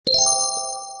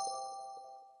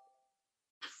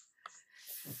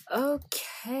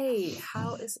Okay,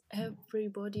 how is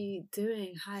everybody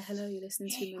doing? Hi, hello, you're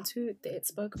listening to Mentoot, the It's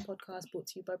Spoken podcast brought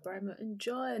to you by Brimo and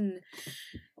John.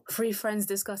 Three friends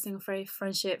discussing faith,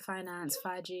 friendship, finance,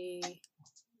 5G.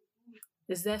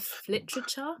 Is there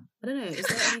literature? I don't know. Is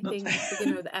there anything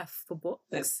beginning with F for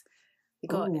books? You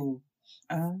got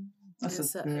that's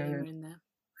insert anywhere in there.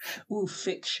 Oh,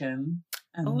 fiction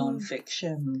and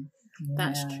non-fiction.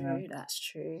 That's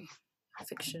true.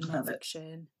 Fiction,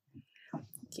 non-fiction.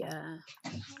 Yeah.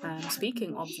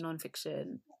 Speaking of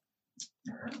non-fiction.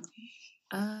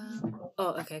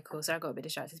 Okay, cool. So I got a bit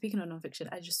distracted. Speaking of non-fiction,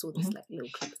 I just saw this little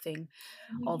clip thing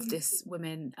of this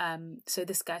woman. So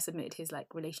this guy submitted his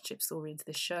relationship story into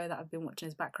the show that I've been watching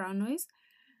as background noise.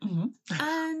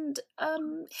 And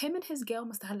him and his girl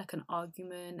must have had an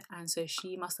argument, and so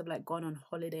she must have gone on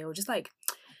holiday or just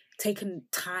taken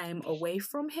time away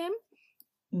from him.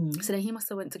 So then he must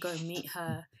have went to go meet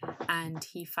her, and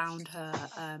he found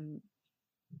her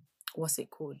what's it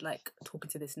called, talking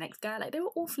to this next guy. They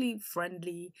were awfully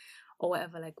friendly or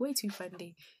whatever, way too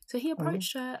friendly. So he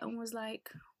approached her and was like,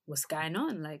 what's going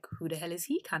on, who the hell is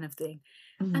he, kind of thing.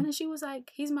 And then she was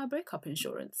like, he's my breakup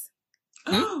insurance.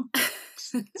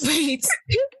 Wait,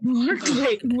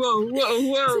 whoa.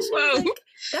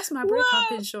 That's my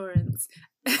breakup insurance.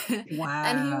 Wow.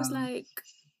 And he was like,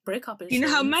 breakup insurance. You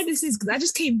know how mad this is? Because I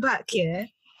just came back here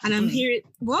and I'm hearing,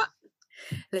 what?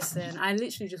 Listen, I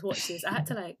literally just watched this. I had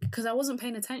to because I wasn't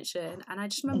paying attention, and I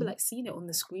just remember seeing it on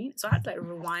the screen. So I had to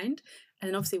rewind, and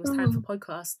then obviously it was time for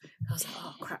podcast. I was like,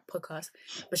 oh crap, podcast.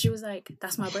 But she was like,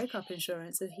 that's my breakup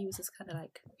insurance. And he was just kind of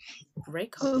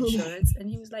breakup insurance. And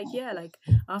he was like, yeah,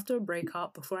 after a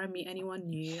breakup, before I meet anyone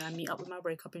new, I meet up with my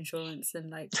breakup insurance.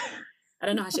 And I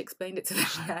don't know how she explained it to the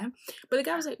guy. But the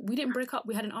guy was like, we didn't break up,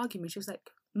 we had an argument. She was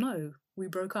like, no, we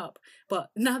broke up. But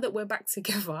now that we're back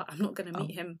together, I'm not going to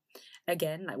meet him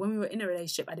again. When we were in a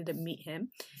relationship, I didn't meet him.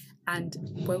 And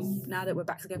now that we're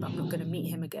back together, I'm not going to meet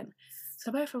him again.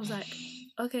 So both of us was like,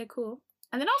 okay, cool.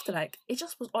 And then after, it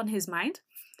just was on his mind.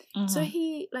 So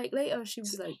he, later, she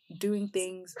was, doing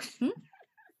things.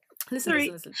 Listen.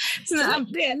 So land.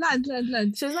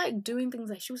 She was doing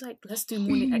things she was let's do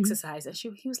morning exercise, and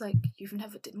he was like, you've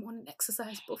never did morning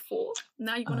exercise before.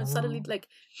 Now you're gonna suddenly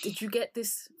did you get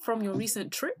this from your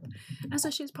recent trip? And so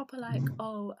she was proper let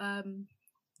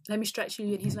me stretch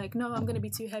you, and he's like, no, I'm gonna be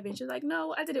too heavy. And she's like,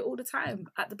 no, I did it all the time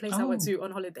at the place I went to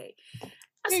on holiday.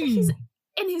 And so he's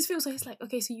in his field, so he's like,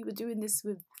 okay, so you were doing this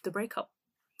with the breakup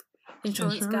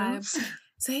insurance guy.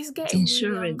 So he's getting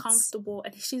really uncomfortable,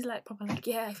 and she's proper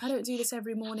yeah, if I don't do this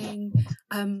every morning,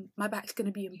 my back's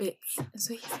gonna be in bits. And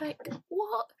so he's like,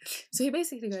 what? So he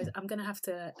basically goes, I'm gonna have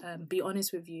to be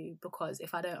honest with you, because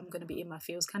if I don't, I'm gonna be in my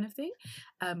feels, kind of thing.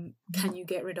 Can you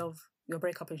get rid of your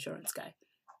breakup insurance guy?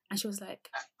 And she was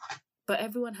like, but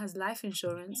everyone has life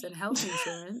insurance and health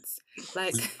insurance.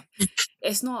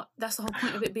 It's not, that's the whole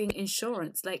point of it being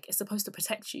insurance. It's supposed to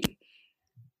protect you.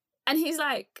 And he's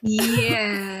like,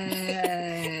 yeah.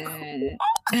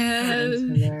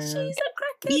 She's a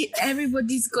crackhead.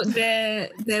 Everybody's got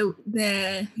their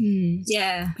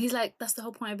yeah. He's like, that's the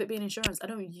whole point of it being insurance. I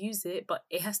don't use it, but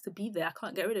it has to be there. I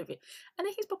can't get rid of it. And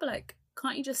then he's probably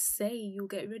can't you just say you'll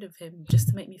get rid of him just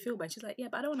to make me feel bad? She's like, yeah,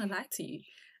 but I don't want to lie to you.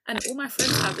 And all my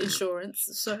friends have insurance,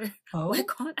 so why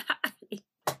can't I?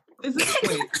 Is this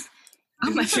wait?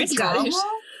 My friends got it.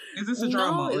 Is this a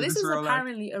drama? No, or this is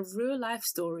apparently life? a real life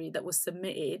story that was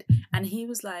submitted, and he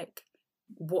was like,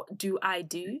 what do I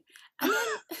do? And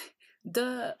then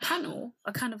the panel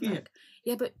are kind of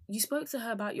yeah, but you spoke to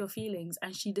her about your feelings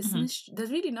and she dismissed.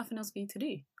 There's really nothing else for you to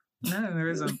do. No, there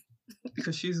isn't.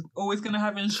 Because she's always going to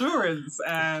have insurance,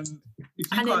 and if you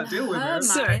can't deal with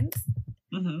it...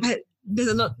 There's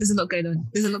a lot going on.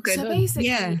 So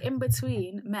basically, in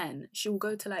between men, she'll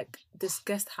go to this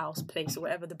guest house place or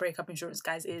whatever the breakup insurance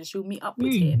guys is. She'll meet up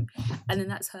with him, and then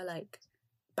that's her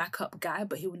backup guy,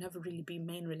 but he will never really be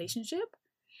main relationship.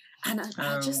 And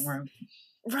I just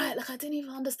right, I didn't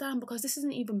even understand, because this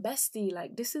isn't even bestie.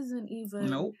 This isn't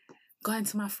even going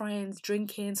to my friends,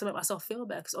 drinking to make myself feel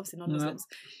better, because obviously non-Muslims.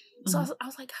 So I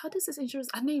was like, how does this insurance...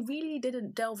 And they really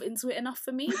didn't delve into it enough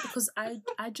for me, because I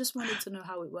just wanted to know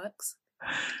how it works.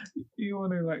 You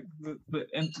want to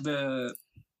the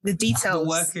details, the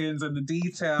workings and the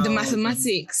details, the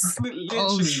mathematics,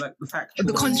 literally the factual,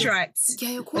 the contracts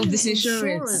of this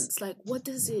insurance. What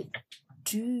does it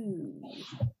do?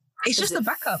 It's just a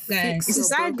backup guy. It's a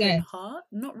side guy. Heart?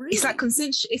 Not really.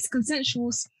 It's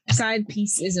consensual side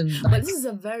pieceism. But this is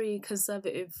a very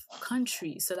conservative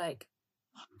country, so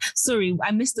Sorry, I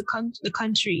missed the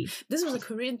country. This was a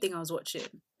Korean thing I was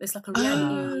watching. It's a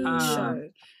reality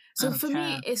show. So for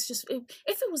me, it's just if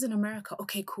it was in America,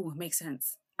 okay, cool, it makes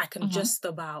sense. I can just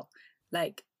about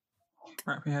like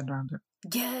wrap your head around it.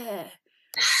 Yeah.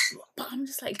 But I'm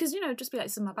just like, because, just be like,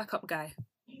 this is my backup guy.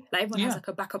 Like, everyone has like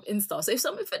a backup Insta. So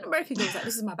if an American girl was like,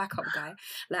 this is my backup guy,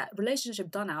 like,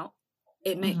 relationship done out,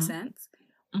 it makes sense.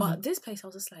 But this place, I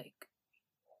was just like,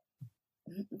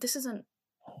 this isn't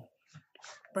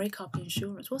breakup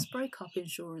insurance. What's breakup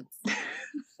insurance?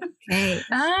 Hey,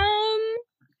 I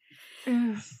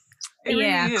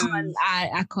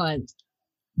can't.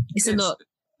 It's a lot.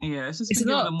 Yeah, it's just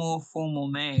given a more formal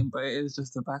name, but it is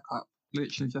just a backup.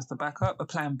 Literally just a backup, a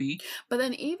plan B. But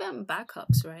then even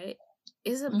backups, right?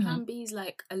 Isn't plan B's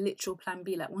like a literal plan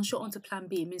B? Like once you're onto plan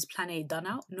B, it means plan A done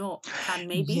out, not plan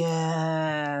maybe.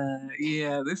 Yeah.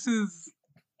 This is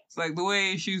like the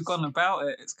way she's gone about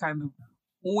it. It's kind of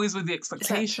always with the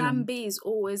expectation. It's like plan B is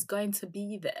always going to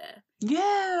be there.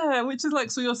 Yeah, which is like,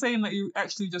 so you're saying that you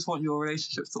actually just want your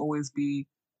relationships to always be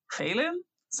failing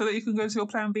so that you can go to your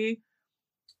plan B?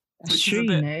 That's true,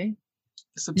 you know.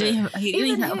 It's a bit.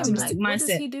 Even him, like, what does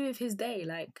he do with his day?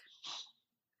 Like,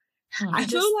 I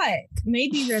feel like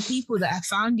maybe there are people that have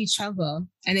found each other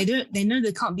and they know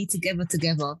they can't be together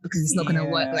because it's not going to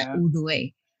work like all the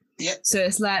way. Yep. So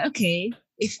it's like, okay,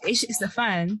 if it's the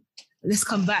fan, let's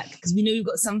come back because we know we've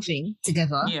got something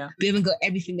together. Yeah. We haven't got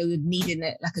everything that we would need in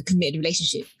a committed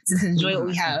relationship. So let's enjoy what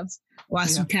we have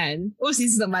whilst we can. Obviously,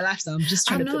 this is not my lifestyle. I'm just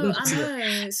trying to put it.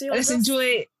 So let's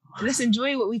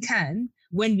enjoy what we can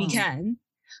when we can.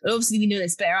 But obviously, we know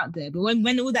there's better out there. But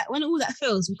when all that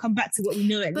fails, we'll come back to what we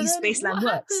know. At least baseline works.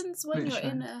 What happens when you're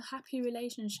in a happy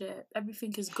relationship?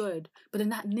 Everything is good, but then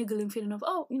that niggling feeling of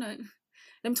let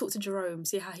me talk to Jerome,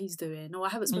 see how he's doing. Or I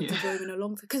haven't spoken to Jerome in a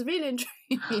long time. Because really and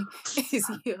truly, is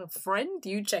he a friend?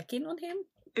 Do you check in on him?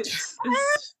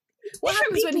 What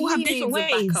happens when he needs a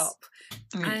backup?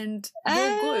 And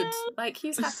you're good. Like,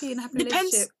 he's happy in a happy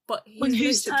relationship, but on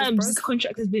whose terms this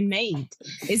contract has been made.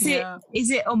 Is it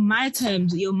on my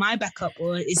terms that you're my backup,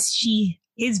 or is she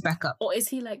his backup? Or is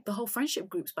he like the whole friendship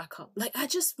group's backup? Like, I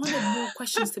just wanted more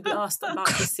questions to be asked about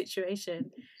this situation.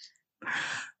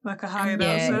 Like a higher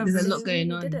there's a lot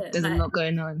going on. There's a lot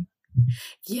going on.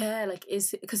 Yeah, like,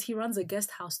 is because he runs a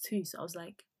guest house too. So I was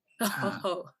like,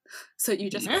 oh, so you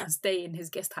just can't stay in his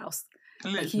guest house?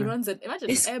 Like, he runs an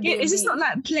Airbnb. Is this not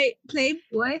like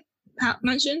Playboy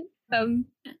mansion? I don't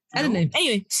know.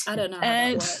 Anyway, I don't know how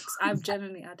that works. I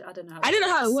don't know. I don't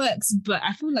know how it works, but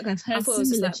I feel like I've heard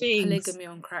similar things. Polygamy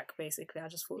on crack, basically. I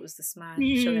just thought it was this man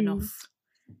showing off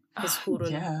his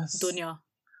dunya.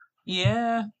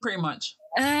 Yeah, pretty much.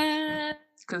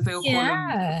 Because they were calling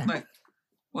him, like,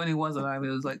 when he was alive, it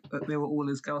was like they were all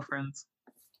his girlfriends.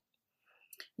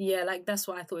 Yeah, like, that's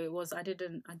what I thought it was. I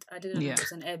didn't know it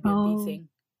was an Airbnb thing.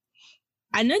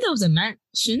 I know there was a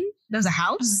mansion, there was a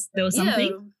house, there was something.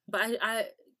 Yeah, but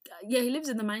he lives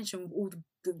in the mansion with all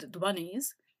the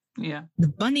bunnies. Yeah. The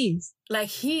bunnies. Like,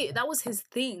 that was his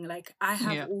thing. Like, I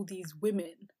have all these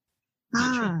women.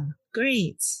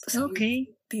 Great. So okay.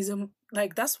 These are,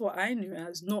 like, that's what I knew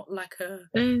as, not like a...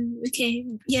 okay.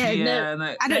 Yeah,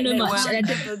 no, I don't know much. There won't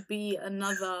ever be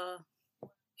another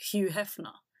Hugh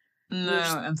Hefner. No,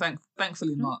 and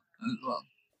thankfully not as well.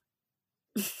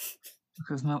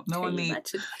 Because no one needs...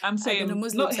 Imagine? I'm saying, a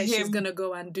Muslim not says she's going to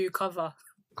go and do cover.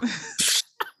 Okay,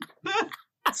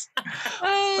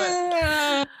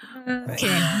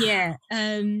 yeah.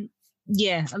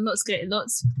 Yeah, a lot's going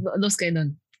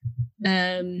on.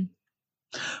 A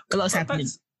lot's happening.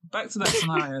 Back to that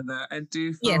scenario there. I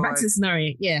do feel back to the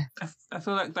scenario, yeah. I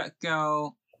feel like that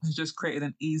girl has just created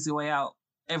an easy way out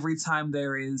every time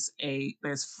there's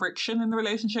friction in the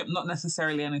relationship, not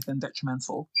necessarily anything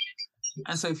detrimental.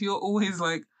 And so if you're always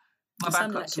like, my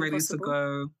backup's ready to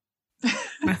go.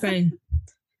 My phone.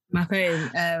 I'm going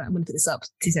to put this up.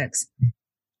 2 secs.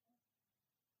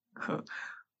 Should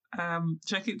I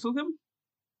keep talking?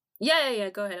 Yeah.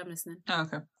 Go ahead. I'm listening. Oh,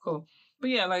 okay, cool. But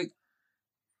yeah, like,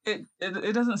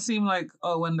 it doesn't seem like,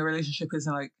 when the relationship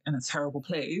isn't like in a terrible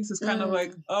place, it's kind of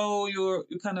like, you're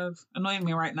kind of annoying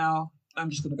me right now, I'm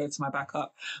just going to go to my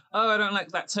backup. I don't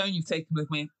like that tone you've taken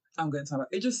with me, I'm going to my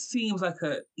backup. It just seems like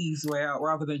a easy way out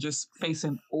rather than just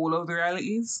facing all of the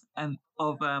realities and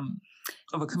of a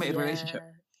committed relationship.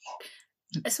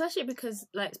 Especially because,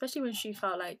 like, especially when she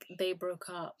felt like they broke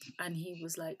up and he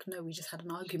was like, no, we just had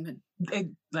an argument.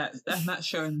 That's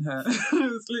showing her,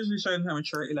 it's literally showing her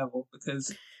maturity level,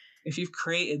 because if you've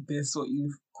created this, what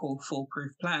you call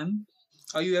foolproof plan,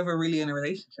 are you ever really in a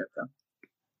relationship then?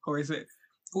 Or is it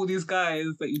all these guys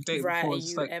that you've dated before? Are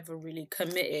you ever really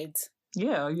committed?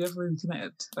 Yeah, are you ever really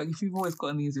committed? Like, if you've always got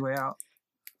an easy way out,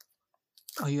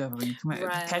 are you ever really committed?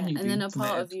 Right. Can you and then a committed?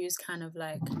 part of you is kind of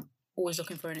like always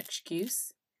looking for an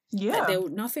excuse. Yeah.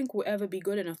 Nothing will ever be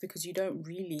good enough because you don't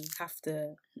really have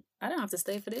to. I don't have to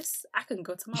stay for this. I can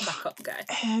go to my backup guy.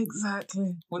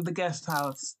 Exactly. With the guest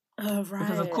house. Oh, right.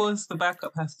 Because of course the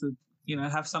backup has to,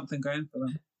 have something going for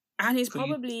them. And he's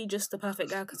probably just the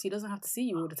perfect guy because he doesn't have to see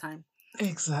you all the time.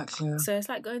 Exactly. So it's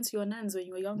like going to your nan's when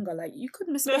you were younger. Like, you could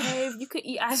misbehave, you could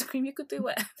eat ice cream, you could do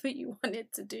whatever you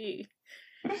wanted to do.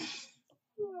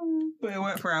 But it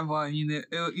went forever. You knew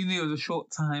it was a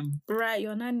short time. Right,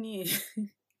 your nan knew.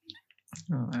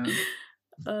 Oh, man.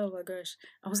 Oh my gosh.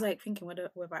 I was like thinking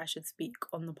whether I should speak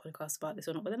on the podcast about this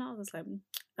or not. But then I was like,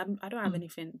 I don't have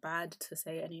anything bad to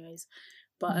say anyways.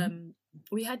 But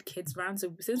we had kids round.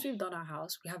 So since we've done our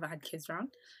house, we haven't had kids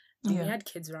round. And we had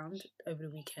kids round over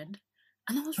the weekend.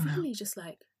 And I was really just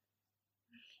like,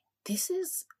 this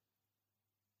is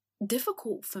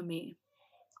difficult for me.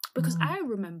 Because I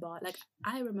remember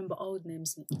old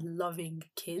names loving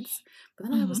kids.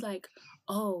 But then I was like,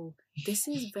 oh, this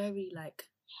is very like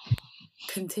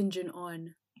contingent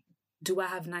on, do I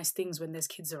have nice things when there's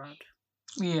kids around?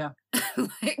 Yeah.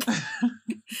 Like,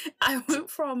 I went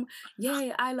from,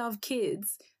 yay, I love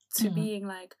kids, to being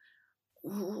like,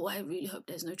 oh, I really hope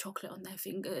there's no chocolate on their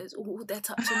fingers. Oh, they're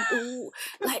touching. Oh,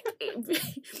 like,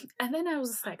 and then I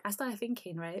was just like, I started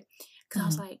thinking, right? Because I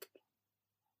was like,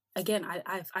 again,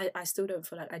 I still don't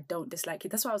feel like I don't dislike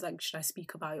kids. That's why I was like, should I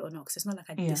speak about it or not? Because it's not like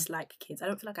I dislike kids. I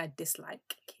don't feel like I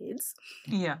dislike kids.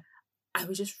 Yeah. I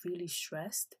was just really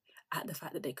stressed at the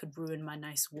fact that they could ruin my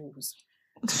nice walls.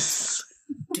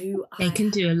 They can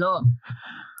do a lot.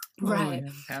 Right.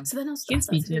 So then I was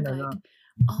thinking like,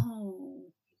 oh,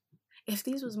 if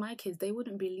these was my kids, they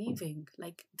wouldn't be leaving.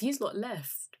 Like, these lot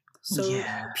left. So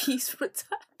peace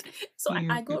returned. So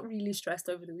I got really stressed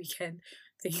over the weekend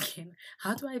thinking,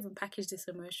 how do I even package this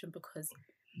emotion? Because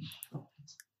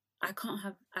I can't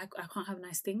have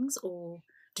nice things, or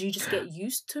do you just get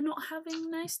used to not having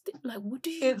nice things? Like, what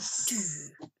do you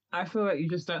do? I feel like you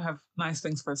just don't have nice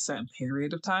things for a certain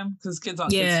period of time because kids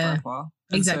aren't kids forever.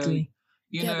 Exactly. So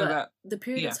you know that the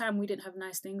period of time we didn't have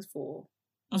nice things for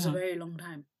was a very long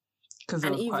time. Because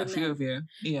there was quite a few of you.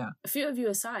 Yeah. A few of you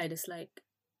aside, it's like,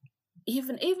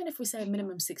 even if we say a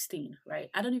minimum 16, right?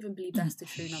 I don't even believe that's the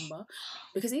true number,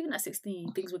 because even at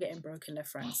 16, things were getting broken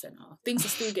left, right, and center. Things are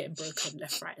still getting broken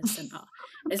left, right, and center.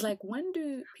 It's like, when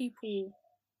do people?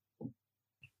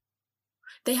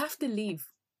 They have to leave.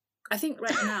 I think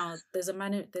right now there's a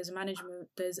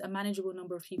manageable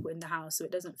number of people in the house, so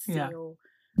it doesn't feel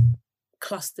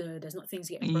clustered. There's not things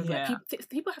getting broken. Like,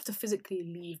 people have to physically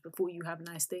leave before you have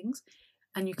nice things.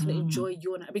 And you can enjoy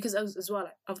your because as well,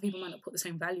 like, other people might not put the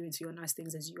same value into your nice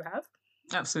things as you have.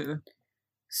 Absolutely.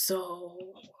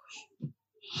 So,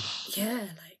 yeah,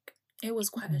 like, it was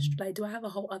quite like, do I have a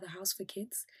whole other house for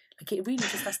kids? Like, it really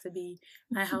just has to be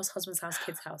my house, husband's house,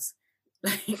 kid's house.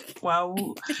 Like, wow.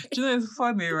 Do you know, it's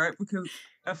funny, right? Because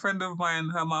a friend of mine,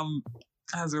 her mum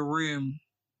has a room,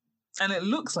 and it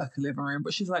looks like a living room,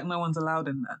 but she's like, no one's allowed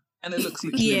in there. And it looks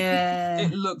literally,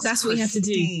 it looks that's pristine. What you have to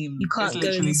do. You can't it's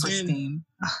go in this pristine.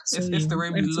 Room. It's the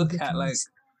room you look at, like,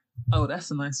 oh,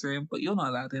 that's a nice room, but you're not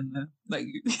allowed in there. Like,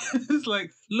 it's like,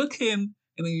 look in,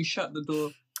 and then you shut the door.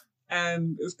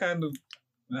 And it's kind of,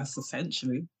 that's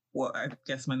essentially what I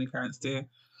guess many parents do.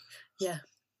 Yeah.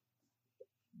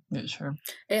 Yeah, sure.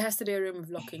 It has to be a room with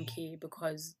lock and key,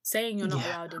 because saying you're not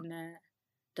allowed in there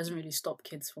doesn't really stop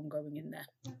kids from going in there.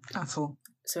 At all.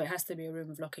 So it has to be a room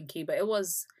with lock and key. But it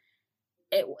was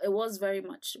very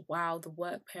much, wow, the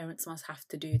work parents must have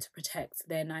to do to protect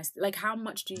their nice... Like, how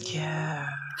much do you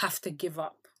have to give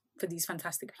up for these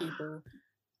fantastic people?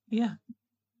 Yeah.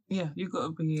 Yeah, you've got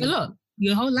to be... A lot.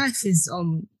 Your whole life is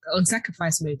on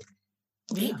sacrifice mode.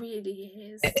 It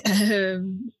really is.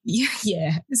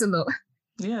 Yeah, it's a lot.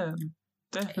 Yeah.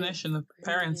 Definition of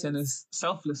parenting is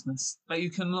selflessness. Like,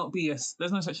 you cannot be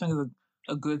there's no such thing as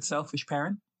a good selfish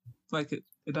parent. Like, it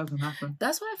doesn't happen.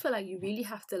 That's why I feel like you really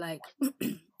have to, like,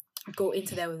 go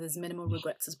into there with as minimal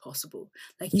regrets as possible.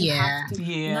 Like, you have to,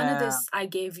 none of this I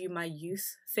gave you my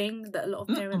youth thing that a lot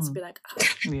of parents be like,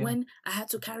 when I had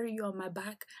to carry you on my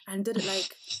back and did it,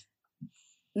 like,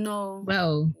 no,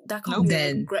 well, that can't be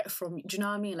a regret from you. Do you know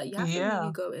what I mean? Like, you have to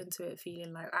really go into it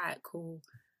feeling like, all right, cool,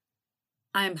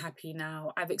 I'm happy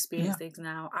now. I've experienced things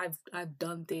now. I've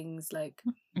done things, like,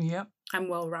 I'm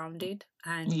well rounded,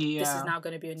 and this is now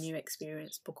going to be a new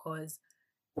experience. Because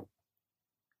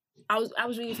I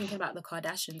was really thinking about the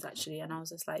Kardashians, actually, and I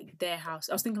was just like, their house.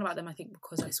 I was thinking about them, I think,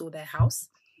 because I saw their house.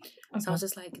 So I was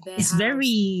just like, their it's house.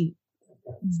 very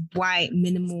white,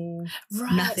 minimal,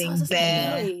 nothing so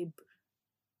there. Like, babe,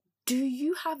 do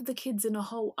you have the kids in a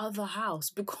whole other house?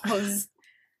 Because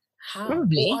how?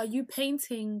 Probably. Or are you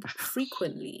painting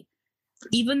frequently?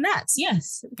 Even that,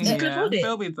 yes. Yeah, Can afford it.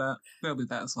 They'll be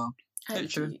that as well.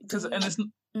 Literally. Because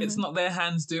it's not their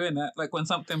hands doing it. Like when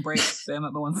something breaks, they're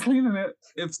not the ones cleaning it.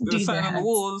 If there's something on the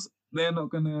walls, they're not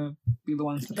gonna be the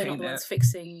ones to they're paint not the it. ones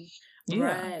fixing. Yeah.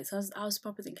 Right. So I was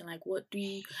probably thinking like, what do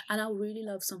you? And I really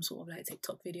love some sort of like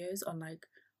TikTok videos on like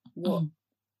what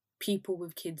people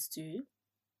with kids do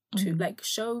to like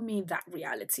show me that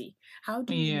reality. How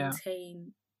do you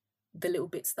maintain the little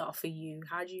bits that are for you?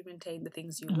 How do you maintain the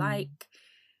things you like?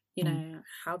 You know,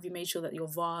 how have you made sure that your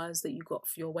vase that you got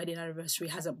for your wedding anniversary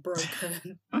hasn't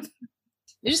broken?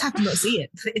 They just have to not see it.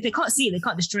 If they can't see it, they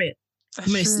can't destroy it.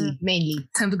 Mainly.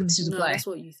 Terms and conditions apply. That's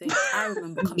what you think. I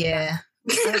remember coming back.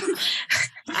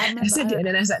 I said it and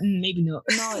then I was like, maybe not.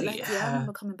 No, like I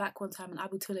remember coming back one time and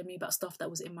Abu telling me about stuff that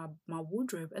was in my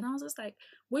wardrobe, and I was just like,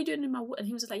 "What are you doing in my wardrobe?" And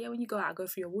he was just like, "Yeah, when you go out, I go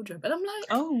through your wardrobe." And I'm like,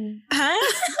 "Oh,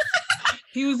 huh?"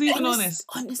 He was even honest.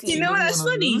 Honestly, you know what? That's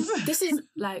funny. This is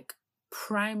like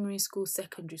primary school,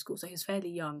 secondary school, so he's fairly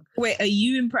young. Wait, are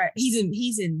you in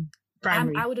He's in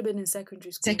primary. I would have been in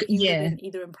secondary school. He would have been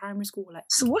either in primary school or like.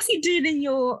 So what's he doing in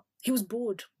your? He was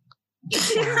bored.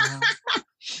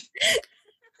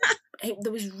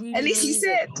 There was really at least he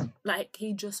said like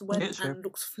he just went and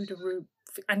looked through the room,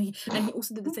 and he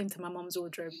also did the same to my mom's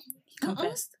wardrobe. He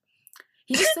confessed.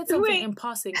 He just said something in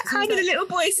passing. How did the little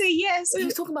boy say yes? He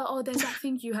was talking about, there's that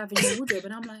thing you have in your wardrobe,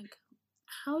 and I'm like,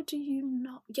 how do you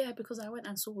not? Yeah, because I went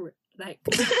and saw it. Like,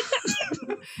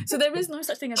 so there is no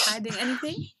such thing as hiding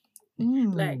anything.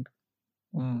 Like,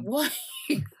 what?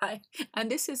 Like,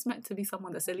 and this is meant to be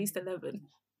someone that's at least 11.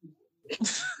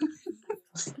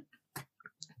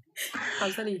 I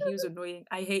was telling you, he was annoying.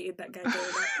 I hated that guy going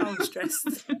out. I was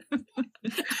stressed.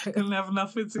 Didn't have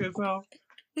nothing to yourself.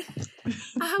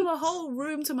 I have a whole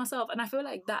room to myself, and I feel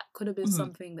like that could have been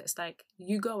something that's like,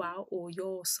 you go out or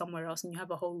you're somewhere else and you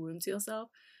have a whole room to yourself.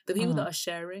 The people that are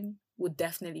sharing would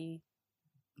definitely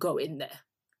go in there.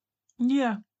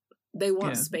 Yeah. They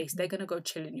want space. They're going to go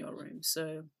chill in your room.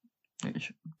 So,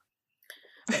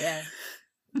 yeah.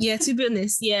 Yeah, to be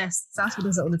honest, yes. Sasha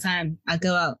does it all the time. I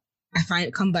go out,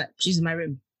 come back, she's in my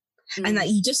room. And like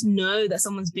you just know that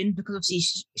someone's been, because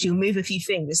obviously she'll move a few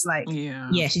things. It's like,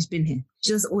 yeah, she's been here.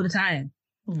 She does it all the time.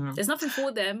 Yeah. There's nothing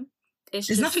for them.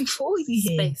 There's nothing for you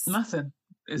here. Space. Nothing.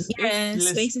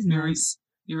 Space is nice.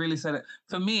 You really said it.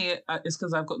 For me, it's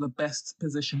because I've got the best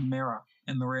positioned mirror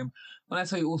in the room. When I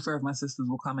tell you, all three of my sisters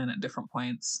will come in at different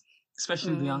points,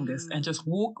 especially the youngest, and just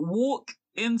walk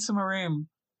into my room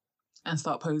and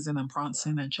start posing and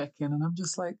prancing and checking. And I'm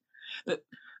just like, the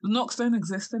knocks don't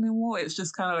exist anymore. It's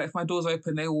just kind of like if my door's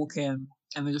open, they walk in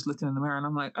and they're just looking in the mirror. And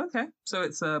I'm like, okay, so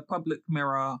it's a public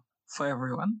mirror for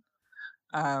everyone.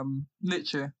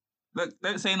 Literally. Look,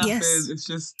 don't say nothing. Yes. It's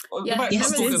just mirrors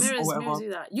do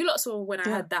that. You lot saw when I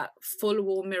had that full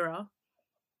wall mirror.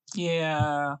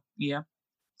 Yeah,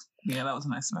 that was a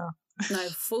nice mirror. No,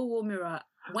 full wall mirror.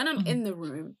 When I'm in the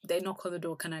room, they knock on the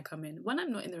door. Can I come in? When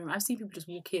I'm not in the room, I've seen people just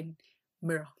walk in,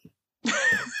 mirror,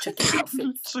 checking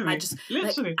outfits. I just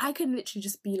like I can literally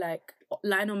just be like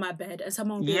lying on my bed and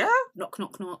someone will be like,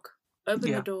 knock,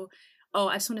 open the door. Oh,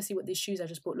 I just want to see what these shoes I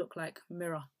just bought look like.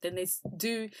 Mirror. Then they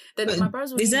do. Then my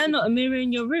brothers will. Is there not a mirror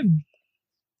in your room?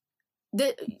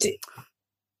 The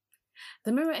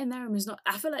mirror in their room is not.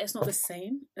 I feel like it's not the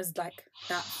same as like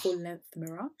that full length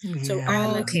mirror. So I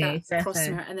had that cross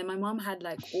mirror, and then my mom had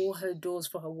like all her doors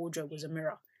for her wardrobe was a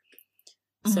mirror.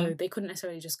 So they couldn't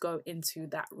necessarily just go into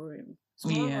that room. So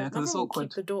because it's awkward.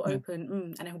 Keep the door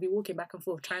open, and he'll be walking back and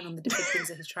forth trying on the different things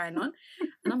that he's trying on.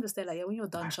 And I'm just there like, when you're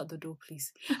done, shut the door,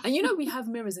 please. And you know we have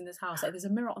mirrors in this house. Like there's a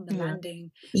mirror on the landing.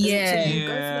 So you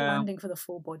go for the landing for the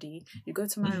full body. You go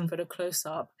to my room for the close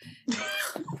up.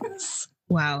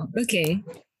 Wow. Okay.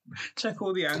 Check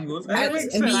all the angles. At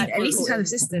least it's kind of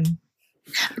system.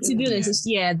 To be honest,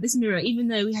 this mirror. Even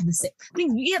though we had the same, I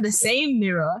think we had the same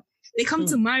mirror. They come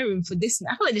to my room for this.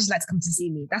 I feel like they just like to come to see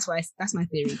me. That's my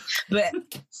theory. But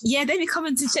they be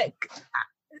coming to check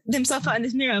themselves out in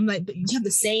this mirror. I'm like, but you have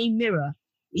the same mirror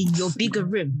in your bigger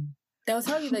room. They'll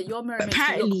tell you that your mirror makes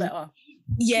you look better.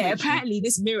 Yeah, apparently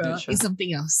this mirror is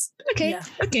something else. Okay,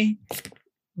 okay.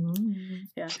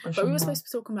 Yeah, but we were supposed to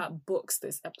be talking about books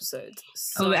this episode.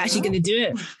 So we're actually going to do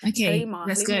it. Okay,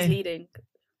 let's go. Leading.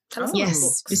 Tell us about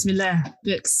books. Bismillah,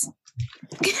 books.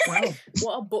 Wow.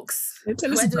 What are books? Where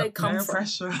do they come from?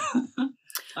 Pressure.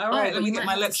 All right, let me get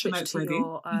my lecture notes ready.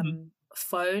 Your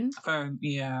phone,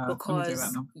 yeah.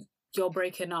 Because you're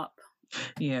breaking up.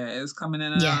 Yeah, it was coming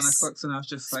in and out of clocks, and I was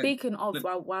just like. Speaking of,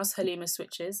 whilst Halima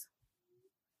switches.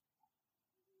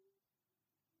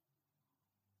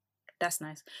 That's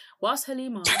nice. Whilst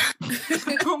Halima,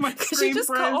 she just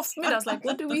cut off mid. I was like,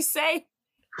 what do we say?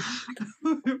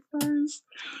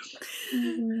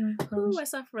 Oh, we're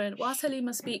suffering. Whilst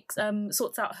Halima speaks,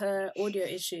 sorts out her audio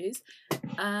issues.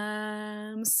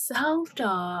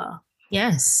 Sauda.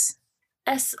 Yes.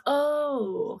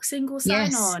 SO, single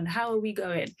sign-on. How are we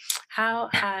going? How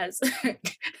has...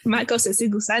 Might go to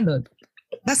single sign-on.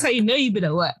 That's how you know you've been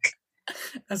at work.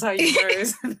 That's how you know.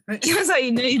 That's how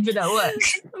you know you've been at work.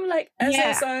 I'm like,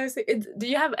 SSO. Do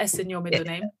you have S in your middle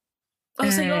name? Oh,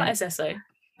 so you're SSO?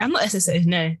 I'm not SSO,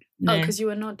 no. Oh, because you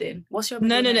were nodding. What's your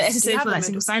middle name? No, SSO for like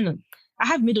single sign-on. I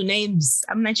have middle names.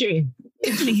 I'm Nigerian.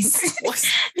 Please.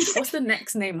 What's the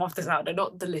next name after Sauda?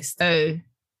 Not the list.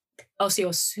 Oh, so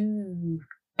you're Sue.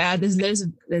 There's loads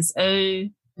of... There's O.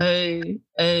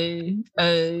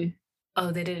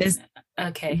 Oh, they didn't.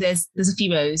 Okay. There's a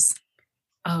few O's.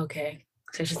 Oh, okay.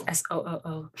 So it's just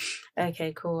SOOO.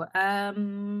 Okay, cool.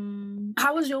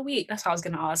 How was your week? That's what I was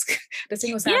gonna ask. The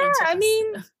single sign-on. Yeah, I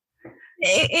mean,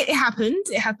 it happened.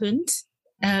 It happened.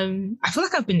 I feel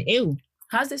like I've been ill.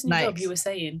 How's this new job you were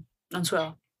saying on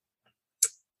Twitter?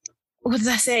 What did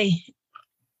I say?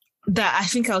 That I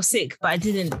think I was sick, but I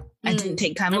didn't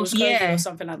take time off. Yeah, or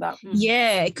something like that.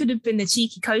 Yeah, it could have been a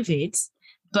cheeky COVID,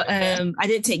 but I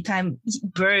didn't take time,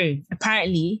 bro.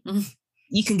 Apparently,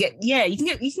 you can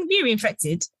be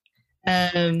reinfected,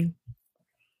 and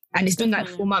it's been like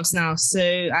 4 months now. So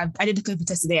I did the COVID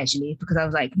test today actually because I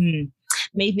was like,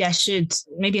 maybe I should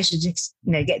just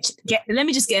get. Let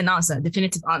me just get an answer,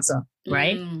 definitive answer,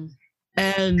 right?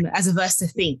 As a verse to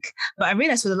think. But I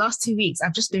realized for the last 2 weeks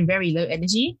I've just been very low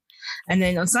energy. And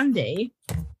then on Sunday,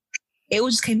 it all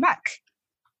just came back.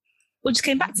 It all just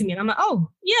came back to me. And I'm like,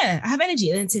 oh, yeah, I have energy.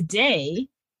 And then today,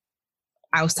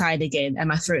 I was tired again and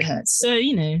my throat hurts. So,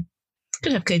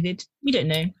 could have COVID. We don't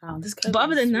know. Wow, this COVID but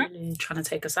other than that, really trying to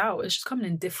take us out. It's just coming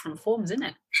in different forms, isn't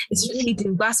it? It's really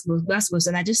doing basketballs.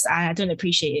 And I don't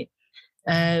appreciate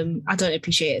it. I don't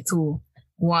appreciate it at all.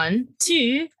 1,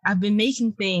 2, I've been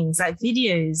making things like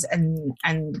videos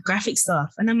and graphic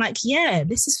stuff. And I'm like, yeah,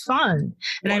 this is fun.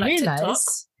 And I realized,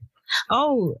 let's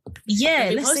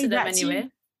say that anyway.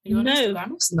 No, of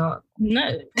course not. No,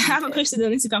 I haven't posted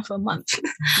on Instagram for a month.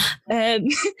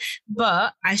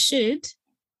 But I should.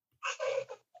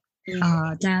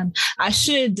 Damn. I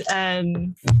should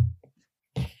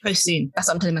post soon. That's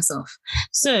what I'm telling myself.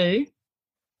 So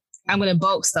I'm going to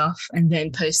bulk stuff and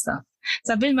then post stuff.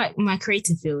 So I've been in my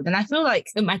creative field and I feel like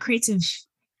my create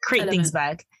things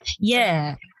bag.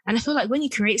 Yeah. And I feel like when you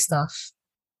create stuff,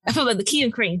 I feel like the key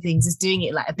in creating things is doing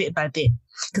it like a bit by bit.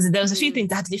 Because there was a few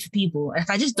things I had to do for people. And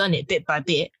if I just done it bit by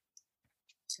bit,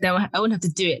 then I wouldn't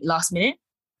have to do it last minute.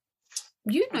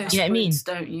 You know sprints, what I mean?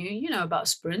 Don't you? You know about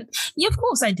sprints. Yeah, of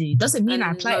course I do. Doesn't mean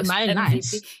I apply it in my own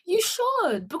life. You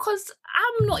should, because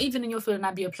I'm not even in your field and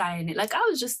I'd be applying it. Like, I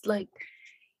was just like,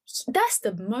 that's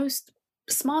the most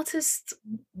smartest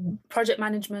project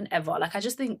management ever. Like, I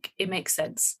just think it makes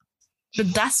sense.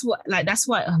 But that's why,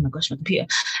 oh my gosh, my computer.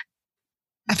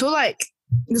 I feel like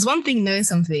there's one thing knowing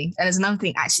something and there's another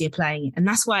thing actually applying it. And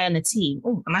that's why in a team,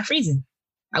 am I freezing?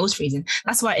 I was freezing.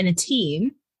 That's why in a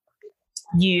team,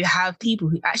 you have people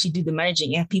who actually do the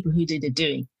managing. You have people who do the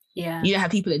doing. Yeah. You don't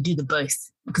have people that do the both.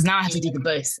 Because now I have to do the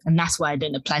both. And that's why I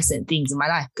don't apply certain things in my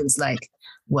life. Because it's like,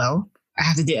 well, I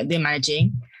have to do the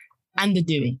managing and the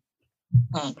doing.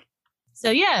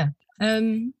 So yeah,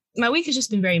 my week has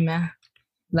just been very meh.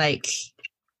 Like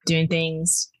doing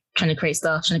things, trying to create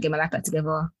stuff, trying to get my life back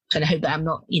together, trying to hope that I'm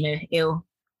not, ill.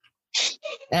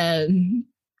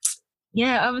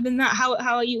 Yeah, other than that, how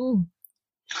are you all?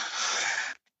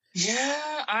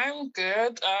 Yeah, I'm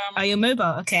good. Are you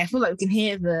mobile? Okay, I feel like we can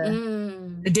hear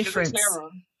the difference.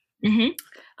 Mm-hmm.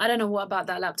 I don't know what about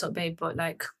that laptop, babe, but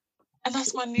like... And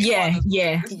that's my new one.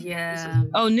 Yeah.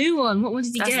 Oh, new one. What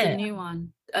did you get? That's the new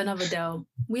one. Another Dell.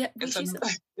 It's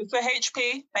a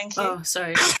HP. Thank you. Oh,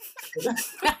 sorry.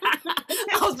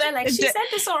 I was there like, she said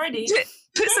this already.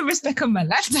 Put some respect on my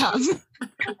laptop.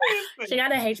 She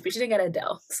got a HP. She didn't get a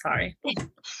Dell. Sorry.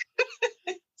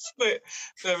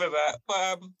 Sorry about that.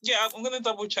 But yeah, I'm going to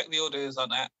double check the orders on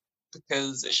that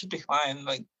because it should be fine.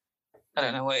 Like, I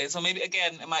don't know what it is. Or maybe,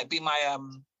 again, it might be my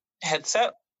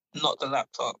headset, not the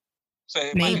laptop. So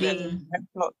it might be the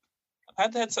headset. I've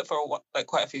had the headset for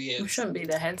quite a few years. It shouldn't be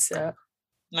the headset.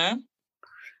 No?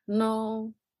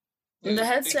 No. The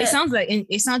headset. It sounded like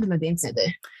the internet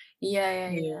though. Yeah.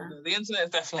 The internet is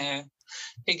definitely a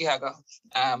piggy hugger.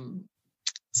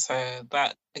 So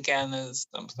that again is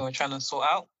something we're trying to sort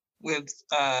out with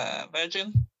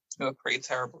Virgin, who are pretty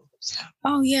terrible. So.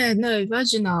 Oh yeah, no,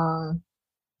 Virgin are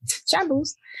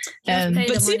shambles. But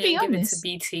to be honest, to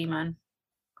BT, man.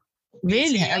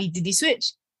 Really? Did you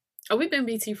switch? Oh, we've been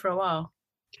BT for a while.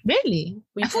 Really?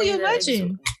 I thought you were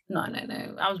virgin. No.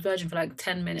 I was virgin for like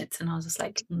 10 minutes and I was just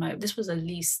like, no, this was at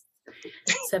least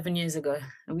 7 years ago.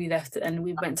 And we left and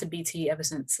we went to BT ever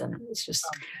since. And it's just,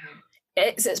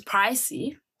 it's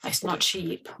pricey. It's not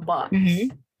cheap, but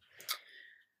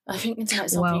I think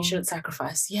internet's something you shouldn't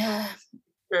sacrifice. Yeah.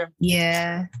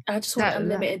 Yeah. I just want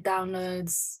unlimited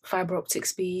downloads, fiber optic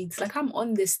speeds. Like I'm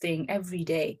on this thing every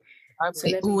day. So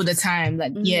all the time.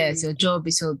 Like, it's your job,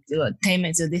 it's your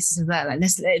entertainment, so this is that. Like,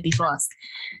 let's let it be fast.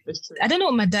 I don't know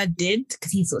what my dad did,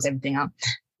 because he sorts everything out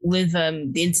with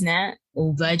the internet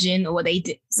or Virgin or what they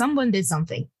did. Someone did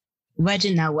something.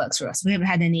 Virgin now works for us. We haven't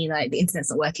had any, like, the internet's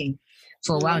not working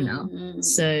for a while now.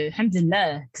 So,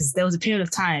 alhamdulillah, because there was a period of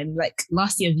time, like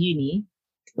last year of uni,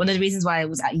 one of the reasons why I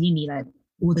was at uni, like,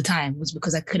 all the time was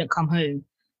because I couldn't come home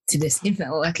to this internet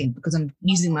not working because I'm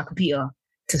using my computer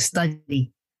to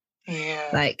study. Yeah.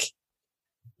 Like,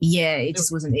 it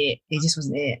just wasn't it. It just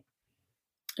wasn't it.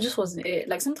 It just wasn't it.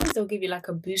 Like sometimes they'll give you like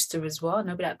a booster as well. And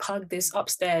they'll be like, plug this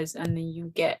upstairs and then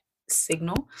you get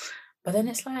signal. But then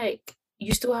it's like,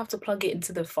 you still have to plug it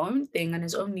into the phone thing and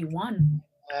there's only one.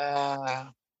 Yeah.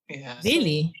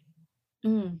 Really?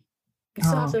 You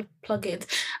still have to plug it.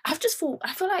 I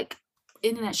feel like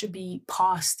internet should be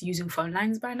past using phone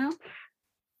lines by now.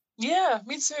 Yeah,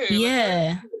 me too.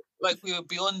 Yeah. Like we were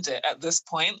beyond it at this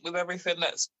point with everything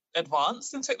that's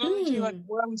advanced in technology. Like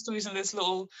why are we still using this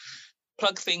little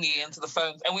plug thingy into the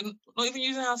phones? And we're not even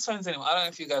using house phones anymore. I don't know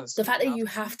if you guys... The fact that you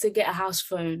have to get a house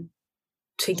phone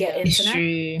to get internet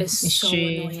is so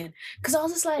annoying. Because I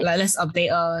was just like... let's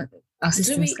update our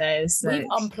systems, guys. We've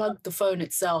unplugged the phone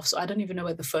itself, so I don't even know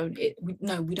where the phone is.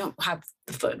 We don't have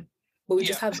the phone. But we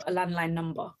just have a landline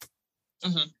number. I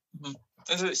think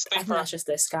that's just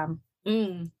a scam.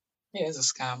 It is a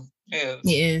scam. It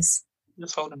is.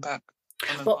 Just holding back.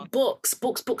 But books.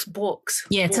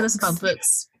 Yeah, tell us about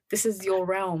books. This is your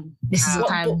realm. This is your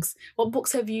time. What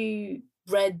books have you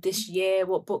read this year?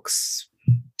 What books?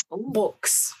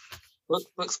 Books.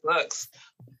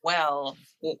 Well,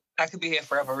 I could be here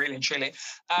forever, really and truly.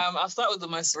 I'll start with the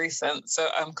most recent. So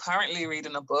I'm currently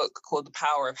reading a book called The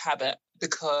Power of Habit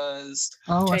because...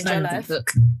 Change Your Life.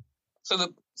 Book.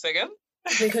 Say again?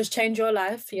 Because Change Your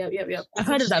Life. Yep. I've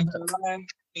heard of that book.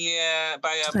 Yeah,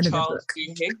 by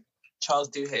Charles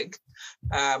Duhigg.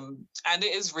 And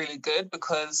it is really good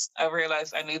because I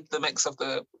realized I need the mix of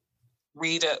the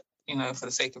read it, for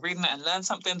the sake of reading it and learn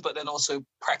something, but then also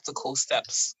practical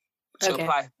steps to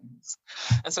apply things.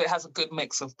 And so it has a good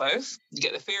mix of both. You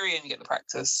get the theory and you get the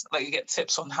practice. Like you get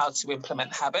tips on how to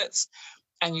implement habits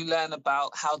and you learn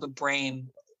about how the brain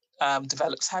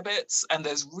develops habits. And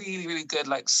there's really, really good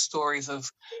like stories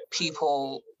of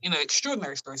people,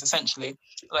 extraordinary stories essentially.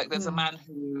 Like there's a man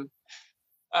who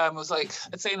was like,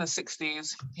 I'd say in the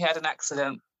 60s, he had an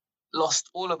accident, lost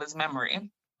all of his memory.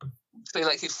 So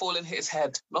like he'd fallen, hit his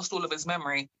head, lost all of his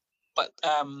memory. But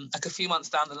like a few months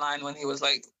down the line when he was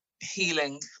like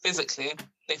healing physically,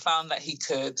 they found that he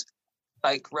could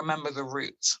like remember the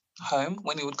route home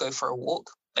when he would go for a walk.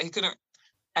 Like he couldn't,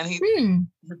 and he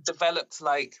developed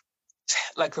like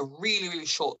a really, really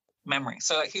short memory.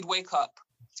 So like he'd wake up.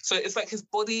 So it's like his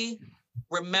body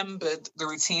remembered the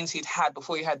routines he'd had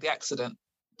before he had the accident,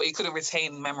 but he couldn't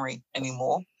retain memory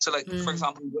anymore. So like, for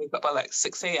example, he'd wake up by like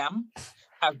 6 a.m.,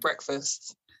 have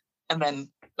breakfast, and then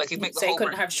like he'd make the whole... So he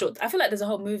couldn't have short... I feel like there's a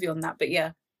whole movie on that, but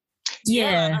yeah.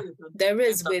 Yeah. There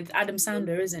is with Adam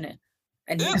Sandler, isn't it?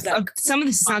 And he's like... Some of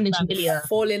this is sounding familiar.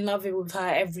 Fall in love with her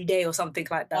every day or something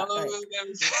like that.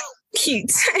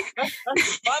 Cute. That's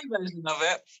the fun version of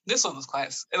it. This one was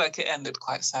quite... Like, it ended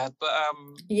quite sad, but...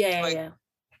 Yeah.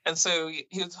 And so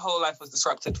his whole life was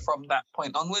disrupted from that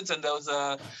point onwards, and there was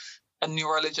a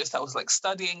neurologist that was like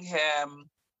studying him.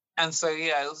 And so,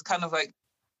 it was kind of like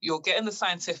you're getting the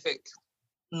scientific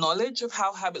knowledge of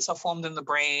how habits are formed in the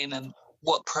brain and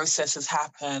what processes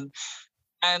happen.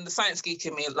 And the science geek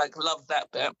in me like loved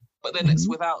that bit, but then it's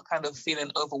without kind of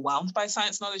feeling overwhelmed by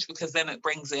science knowledge, because then it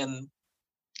brings in,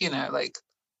 like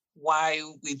why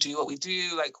we do what we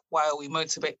do, like why are we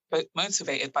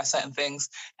motivated by certain things,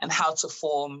 and how to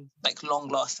form like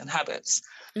long-lasting habits.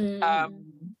 And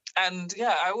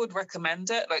I would recommend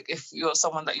it. Like if you're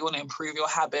someone that you want to improve your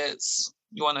habits,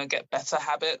 you want to get better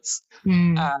habits.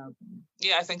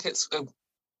 I think it's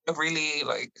a really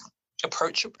like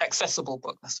accessible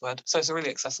book. That's the word. So it's a really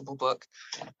accessible book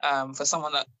for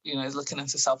someone that is looking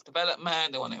into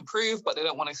self-development. They want to improve, but they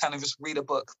don't want to kind of just read a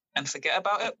book and forget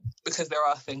about it, because there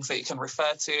are things that you can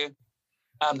refer to.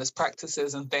 There's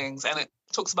practices and things, and it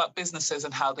talks about businesses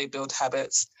and how they build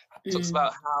habits. It talks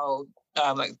about how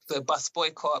like the bus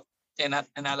boycott in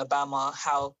Alabama,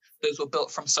 how those were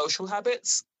built from social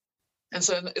habits. And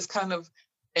so it's kind of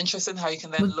interesting how you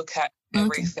can then look at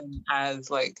everything as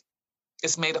like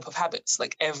it's made up of habits.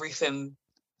 Like everything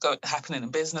happening in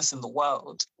business in the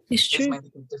world is made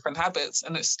up of different habits,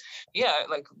 and it's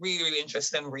like really, really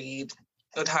interesting read.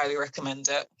 I would highly recommend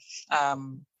it.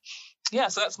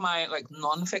 So that's my like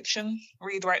non-fiction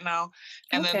read right now,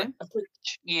 and then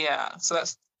so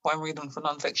that's what I'm reading for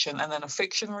non-fiction, and then a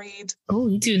fiction read. Oh,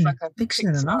 you doing like fiction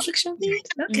and a non-fiction read?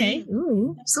 Okay.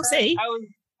 Ooh, so say.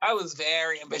 I was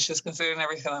very ambitious considering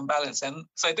everything I'm balancing.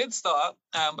 So I did start,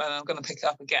 and I'm going to pick it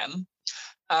up again.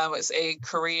 It's a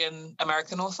Korean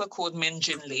American author called Min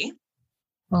Jin Lee,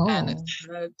 and it's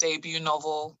a debut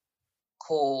novel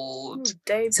called.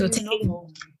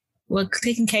 We're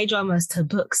taking K-dramas to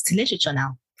books to literature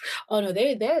now. Oh no,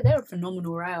 they're a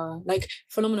phenomenal writer. Like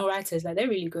phenomenal writers. Like they're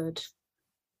really good.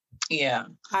 Yeah,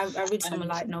 I read some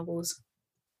light novels.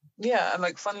 Yeah, and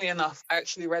like funnily enough, I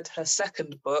actually read her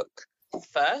second book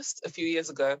first a few years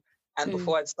ago, and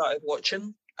before I'd started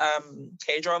watching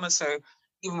K-dramas. So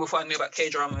even before I knew about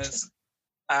K-dramas,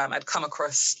 I'd come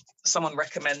across someone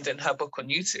recommending her book on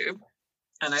YouTube,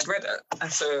 and I'd read it.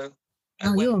 And so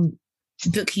you're on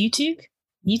book YouTube?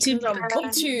 YouTube on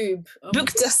BookTube.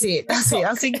 That's it. I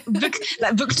was thinking book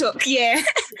like BookTok, yeah.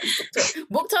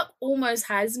 BookTok almost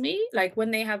has me, like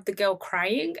when they have the girl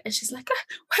crying and she's like,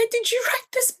 why did you write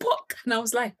this book? And I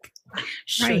was like,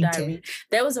 should I read?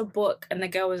 There was a book and the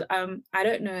girl was I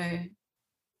don't know,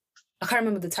 I can't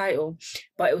remember the title,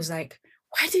 but it was like,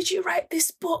 why did you write this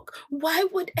book? Why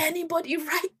would anybody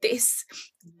write this?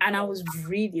 And I was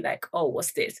really like, oh,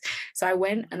 what's this? So I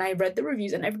went and I read the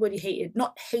reviews and everybody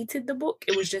hated the book.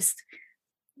 It was just,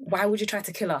 why would you try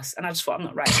to kill us? And I just thought, I'm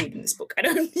not reading this book. I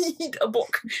don't need a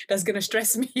book that's going to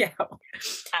stress me out.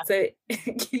 So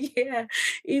yeah,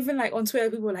 even like on Twitter,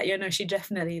 people were like, no,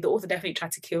 the author definitely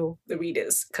tried to kill the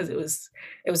readers because it was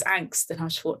angst. And I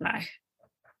just thought, no.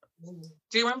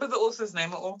 Do you remember the author's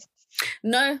name at all?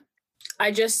 No. I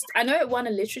know it won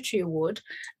a literature award,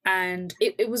 and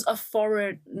it was a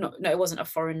foreign. No, it wasn't a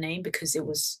foreign name because it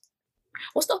was.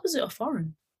 What's the opposite of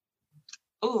foreign?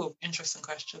 Oh, interesting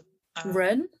question.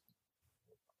 Ren.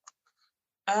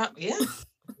 Yeah.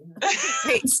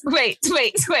 Wait.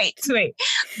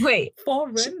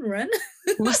 Foreign, Ren.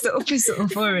 What's the opposite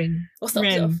of foreign? What's the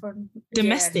opposite of foreign?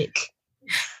 Domestic.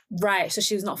 Yeah. Right. So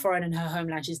she's not foreign in her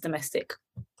homeland. She's domestic.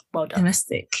 Well done.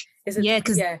 Domestic. Because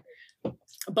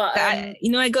But I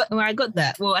got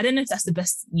that. Well, I don't know if that's the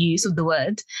best use of the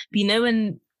word, but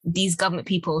when these government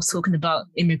people are talking about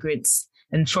immigrants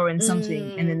and foreign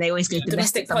something, and then they always go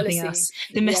domestic something policy. Else.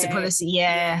 Domestic policy,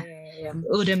 yeah.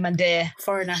 All them and there.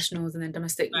 Foreign nationals and then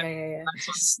domestic,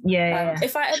 yeah.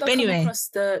 If I ever come across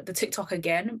the TikTok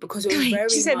again, because it was very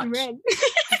she said much.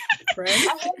 Red.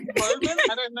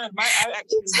 I don't know. I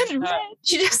actually said red.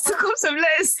 She just took off some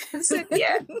letters and said,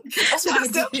 yeah. That's what I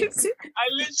did. I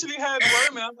literally heard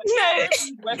Roman. I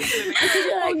was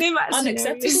like,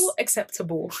 unacceptable,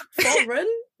 acceptable. Foreign,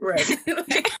 red.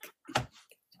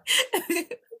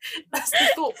 That's the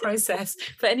thought process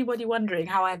for anybody wondering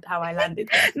how I landed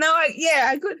there. No,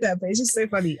 I got that, but it's just so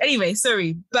funny. Anyway,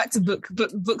 sorry. Back to book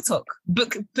talk.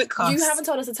 Bookcast. You haven't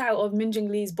told us the title of Min Jin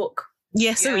Lee's book.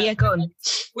 Yeah, sorry, go on.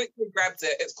 Quickly grabbed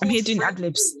it. It's I'm here doing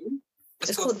ad-libs.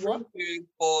 It's called what? Free Food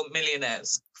for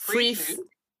Millionaires. Free food.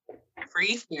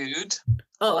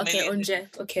 Oh, okay,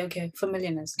 okay. For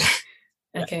millionaires.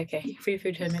 Okay. Free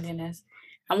food for millionaires.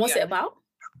 And what's it about?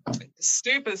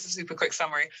 Super quick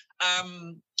summary.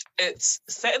 It's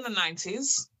set in the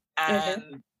 90s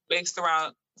and based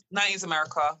around 90s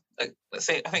America. Like, let's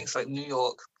say, I think it's like New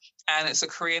York, and it's a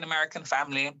Korean American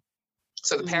family.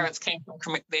 So the parents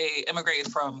they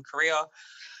immigrated from Korea,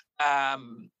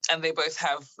 and they both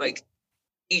have like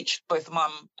both the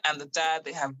mum and the dad,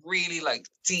 they have really like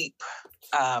deep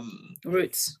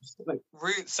roots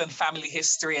and family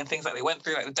history and things like they went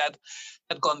through. Like the dad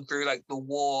had gone through like the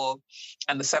war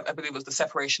and I believe it was the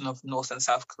separation of North and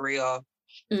South Korea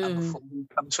before he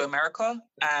came to America,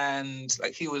 and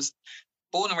like he was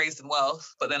born and raised in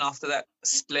wealth, but then after that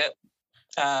split,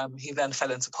 he then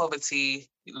fell into poverty.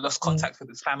 He lost contact with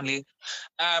his family.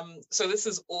 So this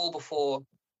is all before.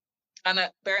 And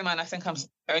bear in mind, I think I'm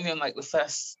only on like the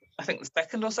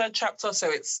second or third chapter.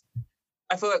 So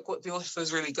I feel like what the author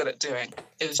is really good at doing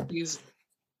is she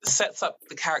sets up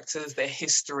the characters, their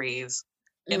histories,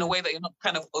 in a way that you're not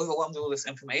kind of overwhelmed with all this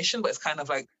information, but it's kind of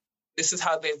like, this is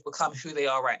how they've become who they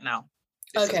are right now.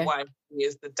 This is why he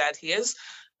is the dad he is.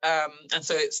 And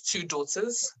so it's two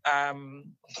daughters.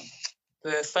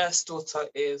 The first daughter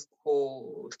is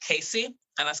called Casey,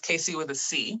 and that's Casey with a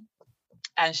C.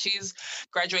 And she's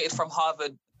graduated from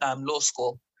Harvard Law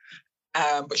School,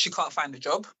 but she can't find a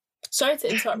job. Sorry to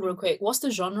interrupt real quick. What's the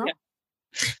genre?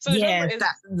 So yeah,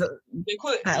 they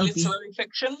call it literary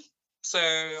fiction. So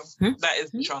that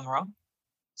is the genre.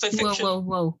 So fiction.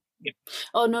 Whoa. Yeah.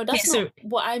 Oh no, that's not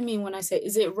what I mean when I say.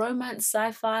 Is it romance,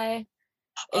 sci-fi?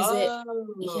 Is it?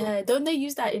 Yeah, don't they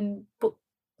use that in book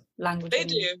language? They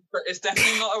do, but it's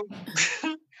definitely not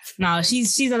a. No,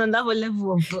 she's on another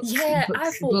level of books. Yeah,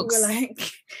 I thought we were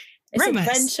like it's romance,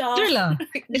 adventure, thriller,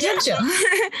 adventure.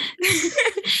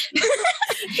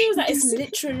 She was like, it's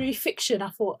literary fiction. I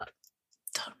thought, I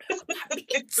don't know what that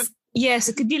means. Yeah,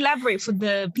 so could you elaborate for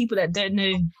the people that don't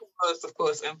know? Of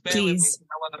course, and bear with me.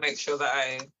 I want to make sure that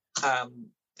I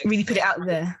really put it out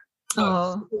there.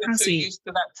 Oh, how so sweet. used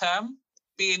to that term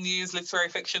being used, literary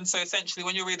fiction. So essentially,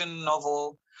 when you're reading a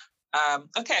novel,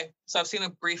 so I've seen a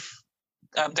brief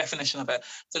definition of it.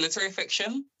 So literary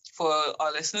fiction for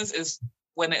our listeners is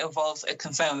when it involves a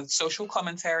concern with social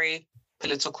commentary,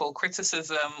 political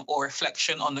criticism, or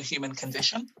reflection on the human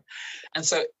condition. And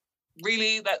so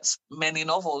really that's many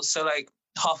novels. So like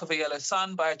Half of a Yellow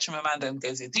Sun by Chimamanda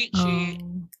Ngozi Adichie,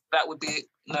 that would be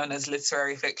known as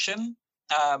literary fiction.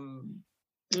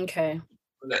 Okay.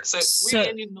 So really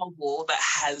any novel that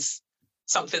has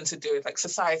something to do with like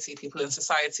society, people in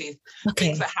society,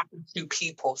 things that happen to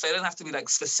people. So it doesn't have to be like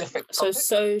specific topics.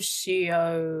 So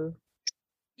socio...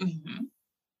 Mm-hmm.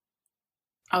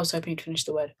 I was hoping you'd finish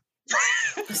the word.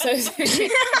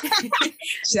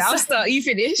 I'll start, you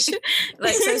finish.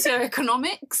 Like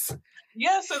socioeconomics?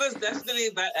 Yeah, so there's definitely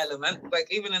that element. Like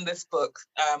even in this book,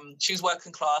 she's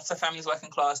working class, her family's working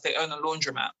class, they own a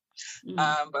laundromat.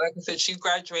 But like I said, she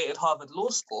graduated Harvard Law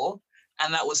School,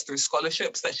 and that was through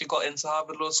scholarships that she got into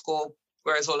Harvard Law School,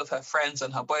 whereas all of her friends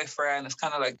and her boyfriend, it's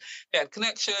kind of like they had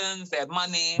connections, they had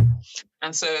money.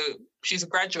 And so she's a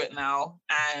graduate now,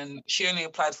 and she only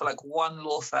applied for like one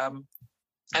law firm.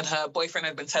 And her boyfriend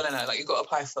had been telling her, like, you got to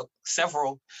apply for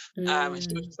several. And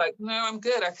she was just like, no, I'm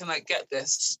good. I can, like, get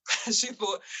this. She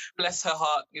thought, bless her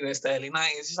heart, it's the early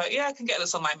 90s. She's like, yeah, I can get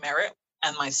this on my merit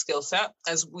and my skill set,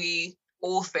 as we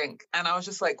all think. And I was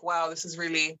just like, wow, this is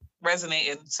really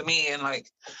resonating to me in, like,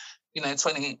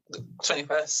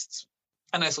 21st.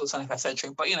 I know it's all the 21st century,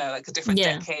 but, like a different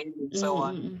decade and so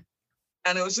on.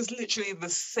 And it was just literally the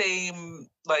same,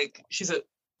 like, she's a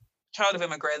child of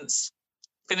immigrants,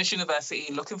 finished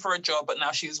university, looking for a job, but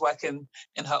now she's working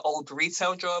in her old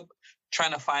retail job,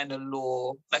 trying to find a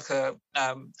law, like her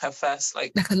first,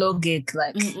 like a law gig,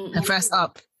 like her first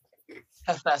up.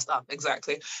 Her first up,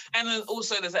 exactly. And then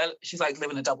also she's like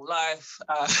living a double life.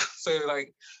 So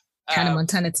like Hannah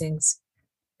Montana things.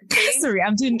 Sorry,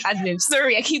 I'm doing ad-libs.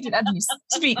 Sorry, I keep doing ad-libs.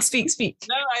 Speak.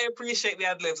 No, I appreciate the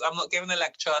ad-libs. I'm not giving a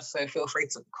lecture, so feel free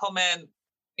to comment,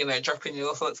 drop in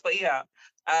your thoughts. But yeah.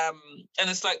 And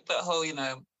it's like that whole,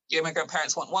 your immigrant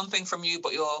parents want one thing from you,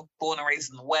 but you're born and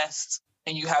raised in the West,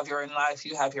 and you have your own life,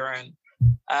 you have your own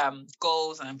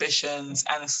goals and ambitions,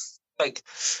 and it's like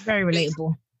very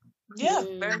relatable. Yeah,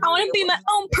 I want to be my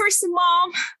own person,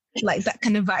 Mom. Like that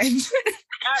kind of vibe.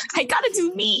 I gotta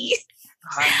do me.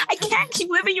 I can't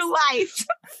keep living your life.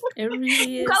 It really is.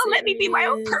 You gotta let me be my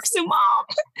own person, Mom.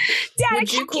 Dad,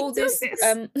 would you call this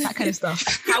that kind of stuff?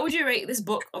 How would you rate this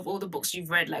book of all the books you've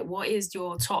read? Like, what is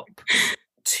your top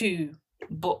 2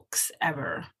 books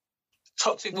ever?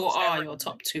 Top 2 books. What are your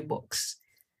top 2 books?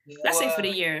 Let's say for the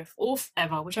year or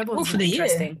ever, whichever one's for the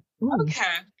interesting. Okay.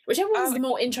 Whichever one's the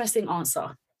more interesting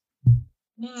answer.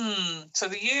 So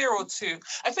the year or 2,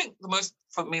 I think the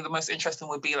most interesting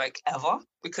would be like ever,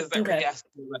 because that really has to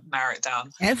narrow it down.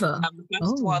 Ever. The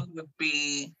first one would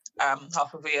be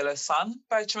Half of a Yellow Sun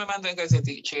by Chimamanda Ngozi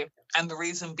Adichie, and the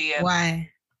reason being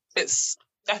why I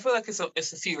feel like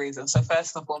it's a few reasons. So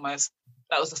first and foremost,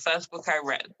 that was the first book I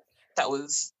read that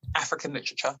was African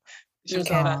literature. She was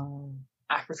the first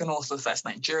African author, the first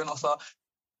Nigerian author.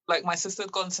 Like my sister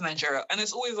had gone to Nigeria, and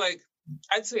it's always like,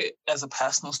 I'd say it as a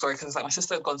personal story, because like my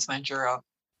sister had gone to Nigeria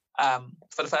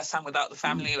for the first time without the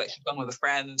family, like she'd gone with a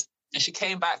friend, and she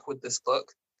came back with this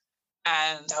book,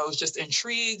 and I was just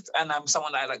intrigued, and I'm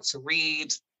someone that I like to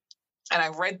read, and I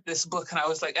read this book, and I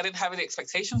was like, I didn't have any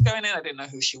expectations going in, I didn't know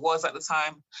who she was at the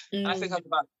time, and I think I was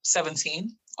about 17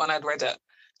 when I'd read it,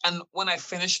 and when I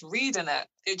finished reading it,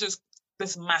 it just,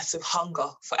 this massive hunger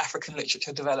for African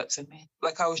literature developed in me.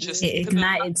 Like I was just... It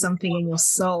ignited something in your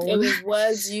soul. It was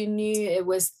words you knew, it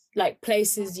was like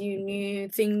places you knew,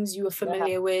 things you were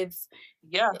familiar with.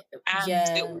 Yeah.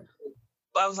 And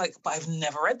I was like, but I've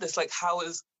never read this. Like how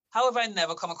have I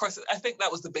never come across it? I think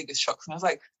that was the biggest shock for me. I was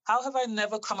like, how have I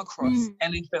never come across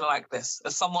anything like this?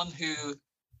 As someone who,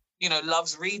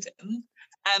 loves reading.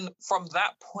 And from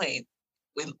that point,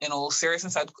 in all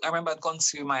seriousness, I remember I'd gone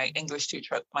to my English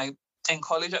teacher in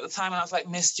college at the time, and I was like,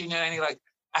 Miss, do you know any like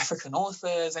African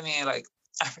authors, any like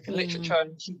African literature,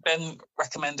 and he then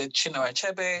recommended Chinua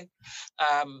Achebe,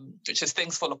 which is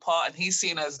Things Fall Apart, and he's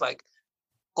seen as like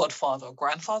godfather or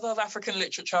grandfather of African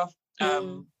literature,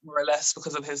 more or less,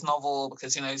 because of his novel,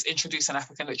 because, you know, he's introducing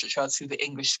African literature to the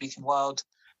English-speaking world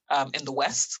in the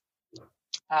West.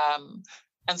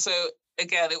 And so,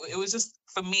 again, it was just,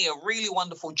 for me, a really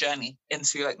wonderful journey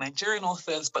into like Nigerian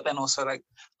authors, but then also like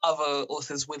other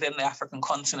authors within the African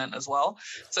continent as well.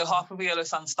 So Harper V. Yellow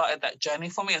Sun started that journey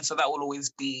for me, and so that will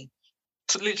always be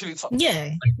literally top.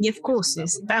 Yeah, of course,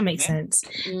 that makes sense.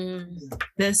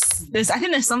 There's I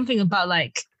think there's something about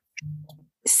like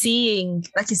seeing,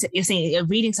 like you said, you're saying you're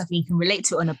reading something you can relate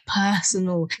to on a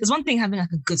personal. There's one thing having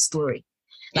like a good story.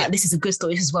 Like, this is a good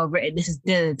story, this is well written, this is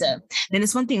da. Then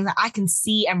there's one thing that I can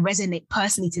see and resonate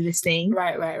personally to this thing.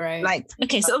 Right. Like,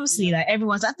 okay, so obviously, like,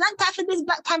 everyone's like, Black Panther this,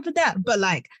 Black Panther that. But,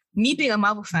 like, me being a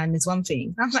Marvel fan is one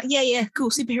thing. I'm like, yeah, cool,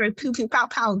 superhero, pew, pew, pow,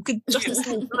 pow, good Justice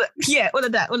League. Yeah, all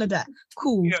of that.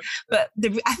 Cool. Yeah. But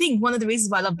I think one of the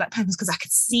reasons why I love Black Panther is because I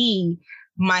could see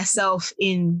myself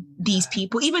in these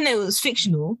people, even though it was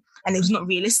fictional and it was not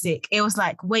realistic. It was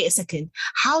like, wait a second,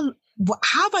 how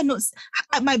have I not,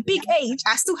 at my big age,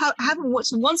 I still haven't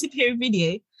watched one superhero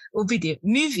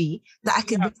movie that I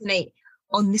can resonate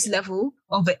on this level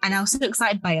of it. And I was so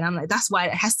excited by it. And I'm like, that's why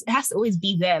it has to always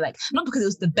be there. Like, not because it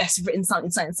was the best written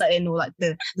something, or like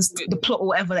the plot or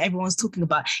whatever that everyone's talking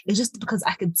about. It's just because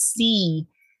I could see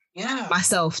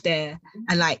myself there.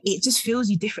 And like, it just feels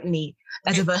you differently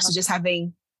as opposed to just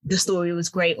having the story was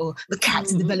great, or the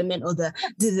character development, or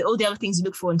all the other things you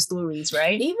look for in stories,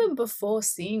 right? Even before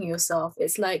seeing yourself,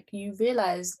 it's like you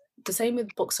realize, the same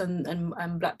with books and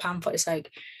Black Panther, it's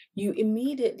like you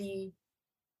immediately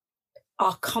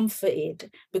are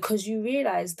comforted because you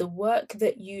realize the work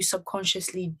that you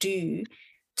subconsciously do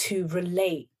to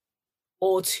relate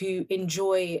or to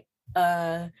enjoy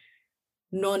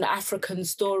non-African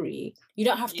story, you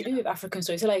don't have to do with African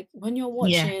story. So like when you're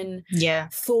watching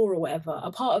Thor or whatever,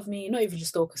 a part of me, not even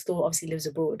just Thor, because Thor obviously lives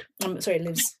abroad,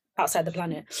 lives outside the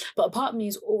planet, but a part of me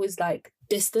is always like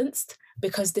distanced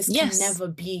because this can never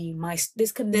be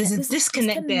there's a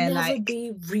disconnect there, never like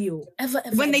be real ever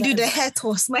when they do the hair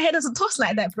toss. My hair doesn't toss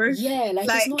like that, bro. Like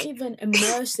it's not even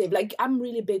immersive. Like I'm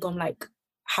really big on like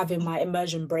having my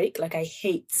immersion break. Like I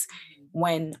hate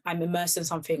when I'm immersed in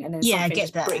something and then something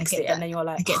just breaks it, and then you're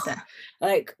like, I get that.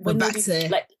 Like when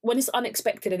like when it's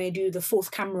unexpected and they do the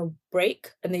fourth camera break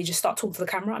and they just start talking to the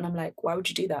camera, and I'm like, why would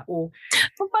you do that? Or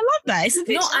I love that. It's a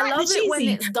bit I love it when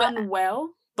it's done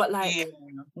well, but like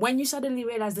when you suddenly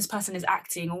realize this person is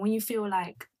acting, or when you feel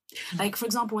like for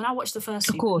example, when I watched the first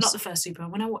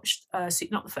Superman, when I watched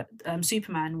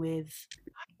Superman with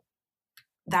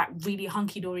that really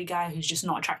hunky-dory guy who's just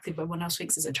not attractive but everyone else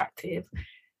thinks is attractive,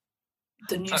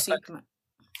 the new Superman.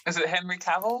 Is it Henry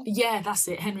Cavill? Yeah, that's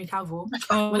it, Henry Cavill.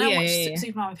 When I watched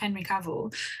Superman with Henry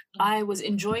Cavill, I was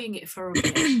enjoying it for a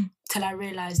bit till I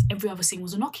realised every other scene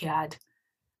was a Nokia ad.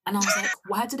 And I was like,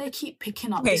 why do they keep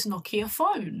picking up this Nokia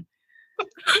phone?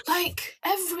 Like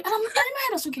and I'm in my head,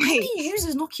 I was thinking, nobody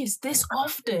uses Nokias this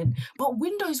often, but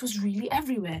Windows was really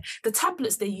everywhere. The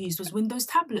tablets they used was Windows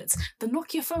tablets. The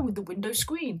Nokia phone with the Windows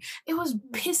screen, it was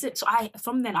pissing. So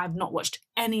from then I've not watched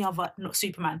any other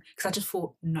Superman because I just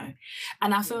thought no.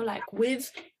 And I feel like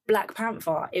with Black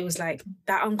Panther, it was like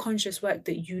that unconscious work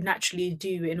that you naturally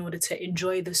do in order to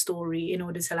enjoy the story, in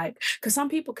order to like, because some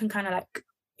people can kind of like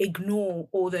ignore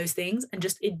all those things and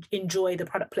just enjoy the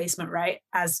product placement, right?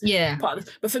 As part of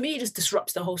but for me, it just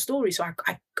disrupts the whole story. So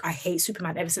I hate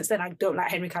Superman. Ever since then, I don't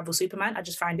like Henry Cavill Superman. I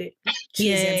just find it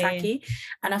cheesy and tacky.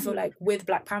 And I feel like with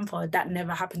Black Panther, that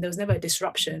never happened. There was never a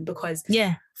disruption because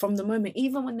from the moment,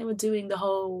 even when they were doing the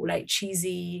whole like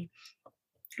cheesy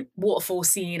waterfall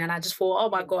scene, and I just thought, oh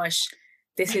my gosh,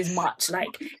 this is much.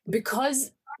 Like,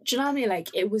 because do you know what I mean? Like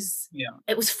it was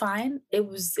fine. It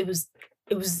was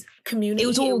community.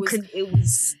 It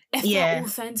felt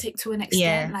authentic to an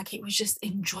extent. Like it was just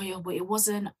enjoyable. It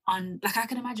wasn't like I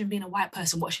can imagine being a white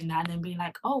person watching that and then being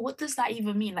like, oh, what does that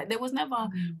even mean? Like there was never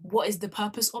what is the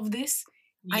purpose of this?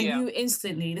 I knew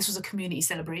instantly this was a community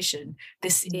celebration.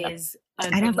 This is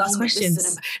I have asked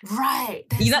questions. Right.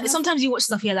 Sometimes you watch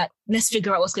stuff, you're like, let's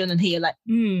figure out what's going on here. You're like,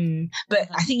 But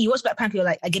I think you watch Black Panther, you're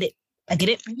like, I get it. I get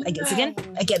it again.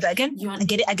 I get that again. I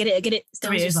get it.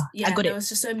 Story over. I got it. There was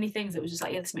just so many things that was just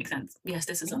like, this makes sense. Yes,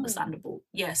 this is understandable.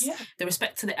 Yes, the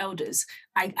respect to the elders.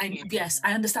 I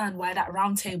understand why that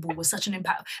round table was such an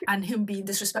impact, and him being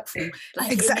disrespectful.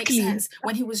 Like it makes sense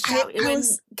when he was shouting, when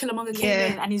Killmonger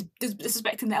came in and he's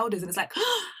disrespecting the elders, and it's like.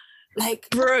 Like,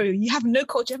 bro, you have no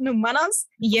culture, you have no manners.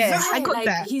 Yeah, right, I got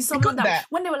that. He's someone that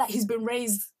when they were like, he's been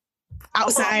raised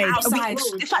outside. Outside.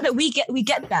 The fact that we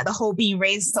get that, the whole being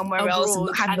raised somewhere else and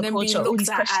not having the culture, all these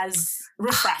questions as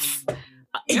riffraff.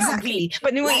 Exactly.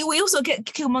 But then we also get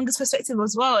Killmonger's perspective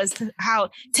as well as to how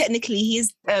technically he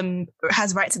is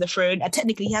has right to the throne, and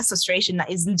technically he has frustration that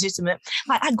is legitimate.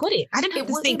 Like, I got it. I didn't have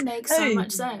to think. It makes so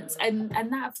much sense, and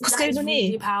that is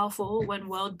really powerful when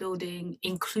world building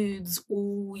includes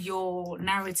all your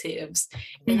narratives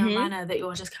in a manner that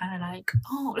you're just kind of like,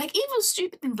 oh, like even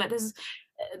stupid things like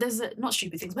there's not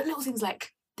stupid things, but little things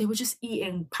like they were just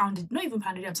eating not even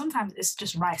pounded yam. Sometimes it's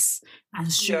just rice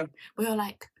and stew, where you're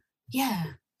like, yeah,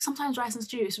 sometimes rice and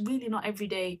stew is really not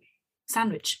everyday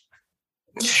sandwich.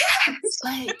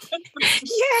 Like,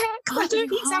 I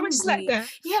don't eat sandwiches like that.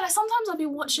 Yeah, like sometimes I'll be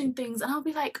watching things and I'll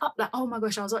be like, oh my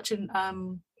gosh, I was watching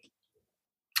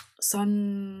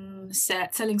Selling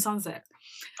Sunset.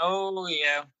 Oh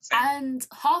yeah. And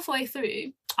halfway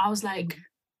through, I was like,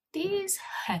 these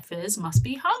heifers must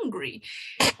be hungry.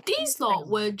 These lot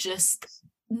were just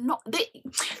not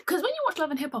because when you watch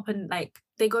Love and Hip Hop and like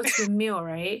they go to a meal,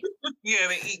 right? Yeah,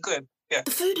 they eat good. Yeah,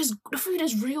 the food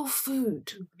is real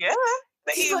food. Yeah,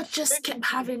 people just kept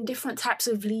having different types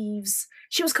of leaves.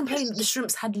 She was complaining that the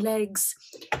shrimps had legs.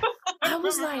 I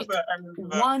was like,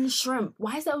 one shrimp.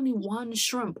 Why is there only one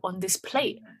shrimp on this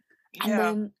plate? And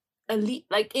then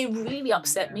it really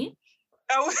upset me.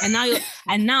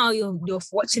 And now you're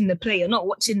watching the play. You're not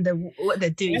watching what they're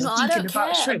doing. No, I don't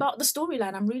care about the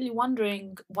storyline. I'm really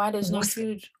wondering why there's no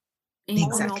food.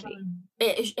 Exactly.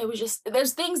 It was just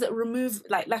there's things that remove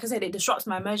like I said, it disrupts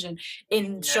my immersion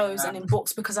in shows and in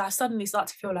books because I suddenly start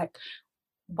to feel like,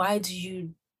 why do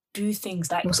you do things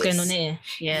like what's going on here?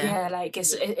 Yeah, like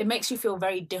it makes you feel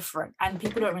very different, and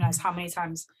people don't realize how many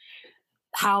times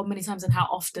and how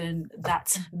often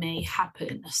that may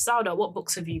happen. Sauda, what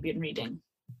books have you been reading?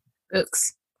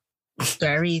 Books. Do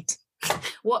I read?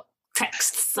 What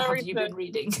texts have you been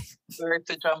reading? Sorry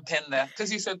to jump in there,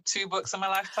 because you said 2 books in my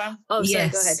lifetime. Oh,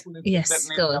 yes. Go ahead. Yes,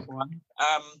 go on.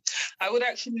 I would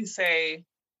actually say,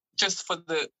 just for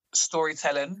the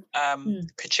storytelling,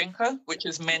 Pachinko, which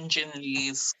is Min Jin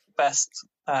Lee's first.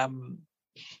 No,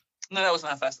 that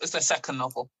wasn't her first. It's their second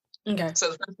novel. Okay. So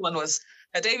the first one was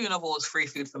her debut novel was Free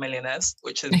Food for Millionaires,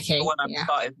 which is the one I've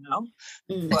started now.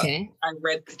 But I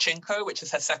read Pachinko, which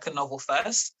is her second novel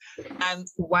first. And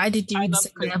why did you read the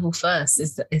second novel first?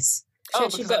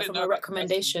 She got it from a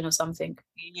recommendation or something.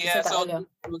 Yeah, so it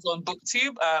was on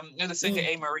BookTube. The singer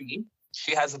A. Marie,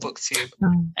 she has a BookTube,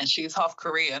 and she's half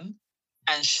Korean,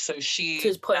 and so she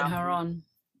was putting her on.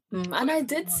 And I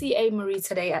did see A. Marie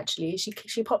today, actually.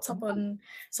 She popped up on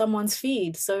someone's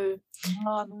feed. So,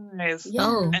 nice.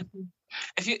 Yeah. And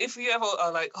if you ever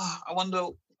are like, I wonder,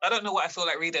 I don't know what I feel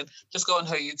like reading, just go on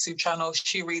her YouTube channel.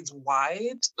 She reads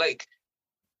wide. Like,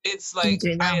 it's like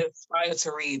I aspire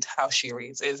to read how she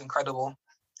reads. It is incredible.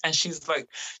 And she's like,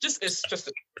 it's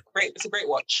a great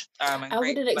watch. I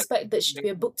wouldn't expect that she'd be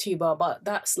a booktuber, but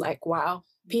that's like, wow.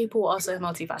 People are so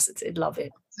multifaceted. Love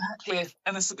it. Exactly.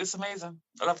 And it's amazing.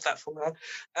 I love that for her.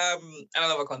 And I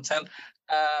love her content.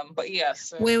 But yeah.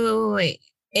 So... Wait.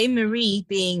 A. Marie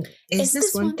being is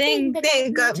this one thing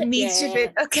that got me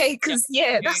stupid. Okay, because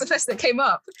that's the first that came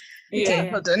up. Okay,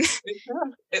 hold on.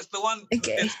 It's the one.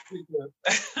 Okay.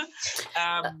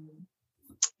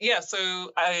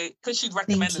 So because she'd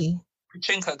recommended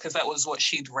Pachinko because that was what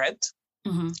she'd read.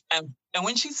 Mm-hmm. And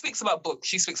when she speaks about books,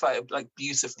 she speaks about it like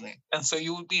beautifully. And so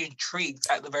you would be intrigued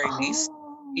at the very least,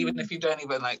 even if you don't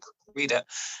even like read it.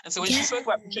 And so when she spoke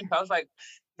about Pachinko, I was like,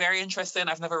 very interesting.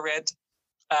 I've never read.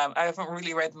 I haven't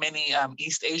really read many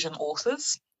East Asian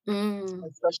authors,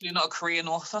 especially not a Korean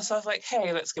author. So I was like,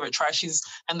 hey, let's give it a try.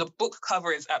 And the book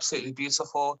cover is absolutely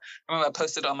beautiful. I remember I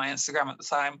posted it on my Instagram at the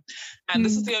time. And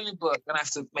this is the only book, and I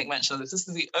have to make mention of this. This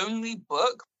is the only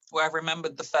book where I've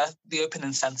remembered the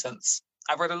opening sentence.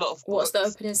 I've read a lot of books. What's the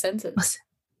opening sentence?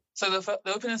 So the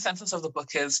opening sentence of the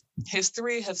book is,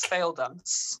 history has failed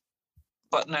us,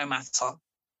 but no matter.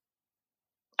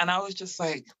 And I was just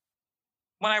like,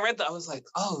 when I read that, I was like,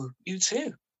 oh, you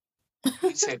too.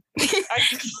 You too.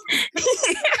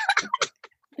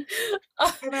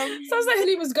 Sounds like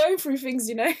he was going through things,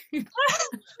 you know. The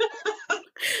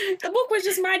book was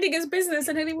just minding his business,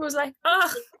 and he was like,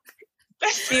 I'm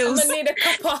gonna need a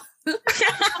cuppa.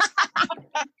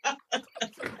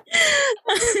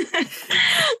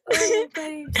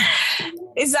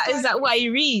 Is that why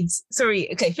you read?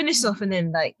 Sorry, okay, finish off and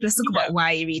then let's talk about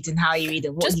why you read and how you read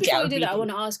and what just you get out of reading. I want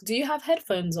to ask, do you have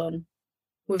headphones on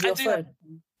with your phone?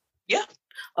 Yeah.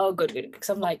 Oh, good. Because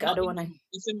I'm like, I don't want to.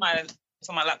 It's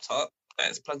on my laptop that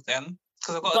is plugged in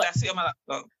because I've got Audacity on my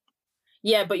laptop.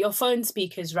 Yeah, but your phone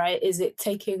speakers, right? Is it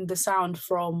taking the sound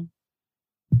from?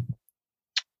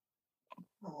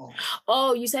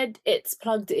 Oh, you said it's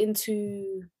plugged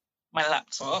into my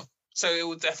laptop, so it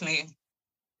will definitely.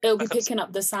 It'll be picking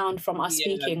up the sound from us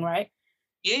speaking, right?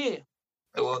 Yeah.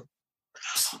 It will.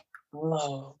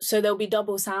 Whoa. So there'll be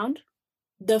double sound.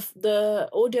 The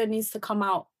audio needs to come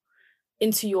out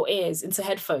into your ears, into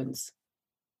headphones.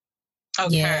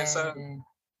 Okay, so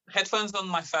headphones on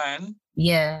my phone.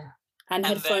 Yeah. And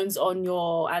headphones on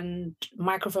and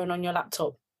microphone on your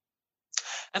laptop.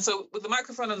 And so with the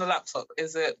microphone on the laptop,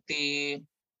 is it it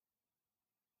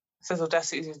says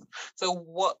Audacity. So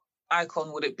what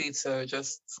icon would it be to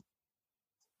just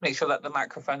make sure that the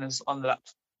microphone is on the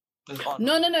laptop?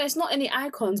 No, it's not any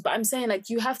icons, but I'm saying like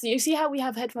you see how we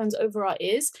have headphones over our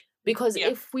ears? Because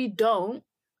if we don't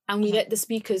and we let the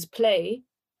speakers play,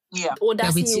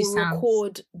 Audacity will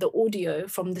record the audio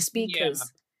from the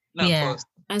speakers. No, of course.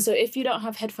 And so if you don't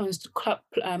have headphones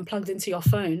plugged into your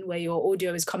phone where your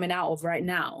audio is coming out of right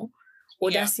now,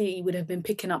 Audacity would have been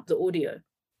picking up the audio.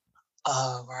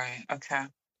 Oh, right.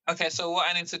 Okay, so what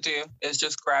I need to do is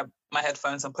just grab my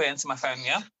headphones and put it into my phone,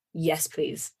 yeah? Yes,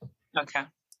 please. Okay,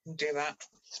 I'll do that.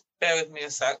 Bear with me a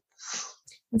sec.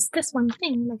 It's this one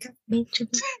thing that got me to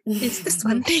it's this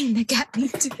one thing that got me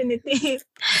to finish.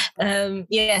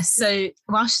 So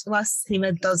whilst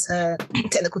Hima does her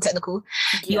technical,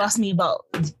 you asked me about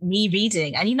me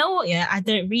reading. And you know what, I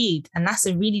don't read. And that's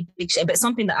a really big shame. But it's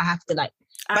something that I have to like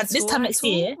but this time next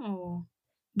year.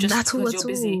 Just at all.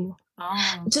 Busy. Oh.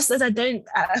 Just as I don't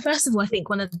first of all, I think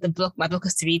one of my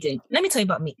blockers to reading. Let me tell you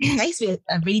about me. I used to be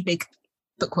a really big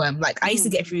bookworm. Like I used to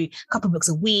get through a couple of books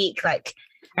a week. Like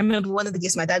I remember one of the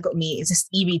gifts my dad got me is this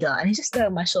e-reader, and it's just there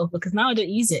on my shelf because now I don't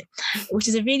use it, which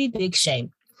is a really big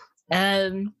shame.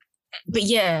 But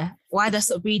why did I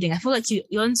stop reading? I feel like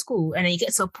you're in school and then you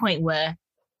get to a point where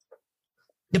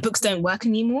the books don't work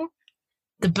anymore.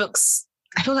 The books,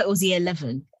 I feel like it was year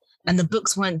 11, and the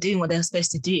books weren't doing what they were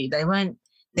supposed to do. They weren't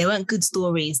good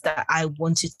stories that I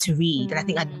wanted to read, and I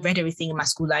think I'd read everything in my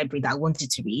school library that I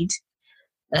wanted to read.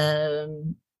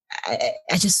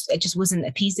 I just wasn't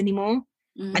appeased anymore.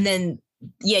 And then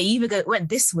you either went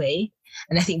this way,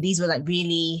 and I think these were like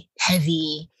really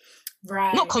heavy,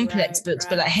 not complex books,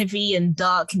 but like heavy and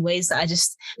dark in ways that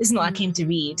this is not what I came to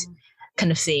read,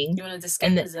 kind of thing. You wanted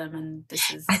escapism, and this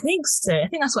is. I think so. I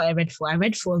think that's what I read for. I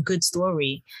read for a good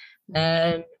story,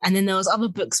 and then there was other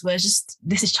books where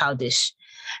this is childish,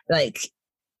 like.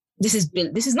 This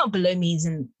is not below me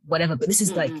and whatever, but this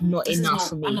is like not enough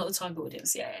for me. I'm not the target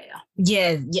audience.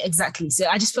 Yeah, exactly. So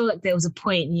I just feel like there was a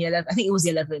point in year 11, I think it was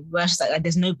year 11, where I was just like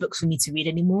there's no books for me to read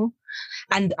anymore.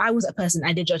 And I was a person,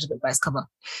 I did judge a book by its cover.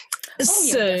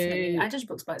 Definitely. I judge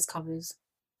books by its covers.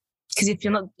 Because if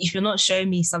you're not showing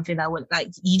me something I want,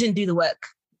 like you didn't do the work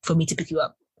for me to pick you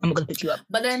up, I'm not going to pick you up.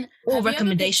 But then, or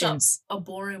recommendations. A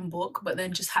boring book, but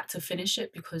then just had to finish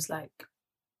it because like.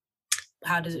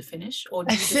 How does it finish? Or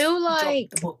I feel like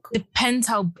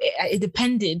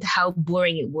depended how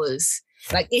boring it was.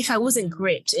 Like if I wasn't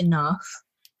gripped enough,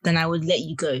 then I would let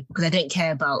you go because I don't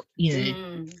care about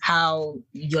how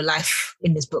your life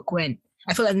in this book went.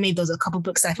 I feel like maybe there was a couple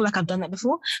books. I feel like I've done that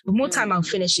before, but more time I'll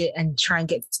finish it and try and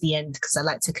get to the end because I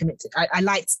like to commit. I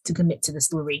like to commit to the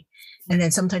story, and then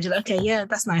sometimes you're like, okay, yeah,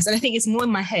 that's nice. And I think it's more in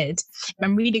my head.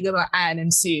 I'm reading about Anne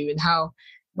and Sue and how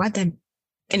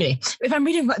Anyway, if I'm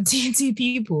reading about two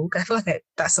people, I feel like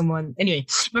that's someone. Anyway,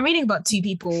 if I'm reading about two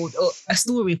people or a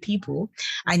story of people,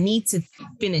 I need to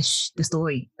finish the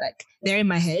story. Like they're in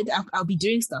my head. I'll be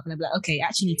doing stuff and I'll be like, okay, I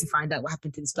actually need to find out what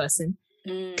happened to this person,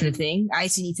 kind of thing. I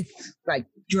actually need to like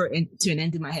draw it to an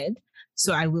end in my head.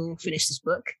 So I will finish this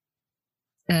book.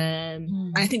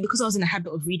 And I think because I was in the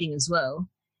habit of reading as well,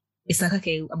 it's like,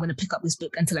 okay, I'm going to pick up this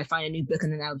book until I find a new book,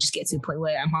 and then I'll just get to a point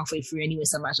where I'm halfway through anyway,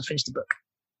 so I might as well finish the book.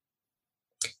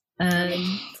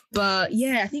 But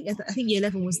yeah, I think year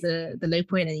 11 was the low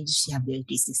point, and you have the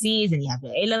GCSEs and you have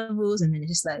the A levels, and then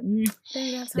it's just like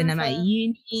then I'm at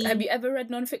uni. Have you ever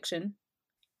read non-fiction?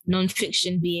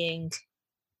 Non-fiction being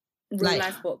real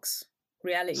life books,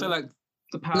 reality. So like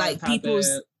the power of people's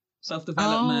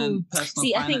self-development,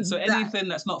 personal finance. So anything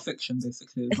that's not fiction,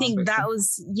 basically. I think that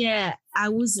was I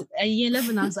was at year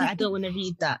 11. I was like, I don't want to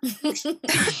read that. That's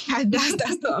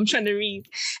not what I'm trying to read.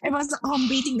 Everyone's like, oh, I'm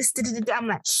reading this. I'm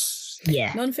like,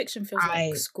 non-fiction feels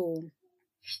like school.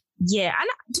 Yeah, and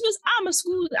I'm a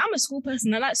school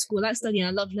person. I like school. I like studying.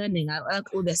 I love learning. I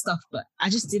like all their stuff, but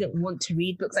I just didn't want to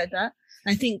read books like that.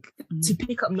 I think to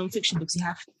pick up non-fiction books,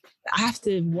 I have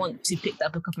to want to pick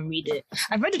that book up and read it.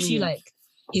 I've read a few like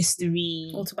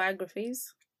history,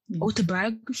 autobiographies,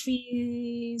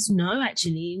 no,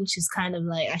 actually, which is kind of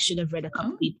like I should have read a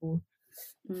couple people.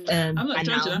 I'm not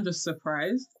judging, I'm just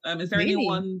surprised. Is there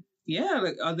anyone yeah,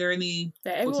 like, are there any?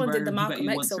 Like, everyone did the Malcolm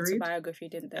X autobiography,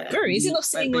 didn't they? Girl, is it not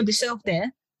sitting on the shelf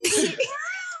there?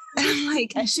 I'm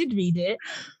like, I should read it.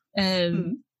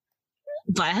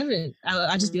 But I haven't.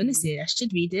 I'll just be honest here. I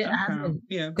should read it. Okay. I haven't.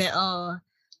 Yeah. There are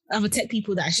other tech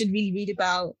people that I should really read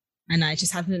about, and I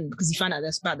just haven't, because you find out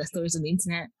about their stories on the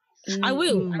internet. I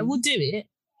will do it.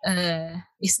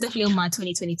 It's definitely on my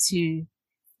 2022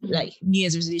 like New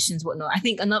Year's resolutions, whatnot. I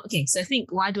think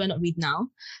why do I not read now?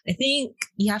 I think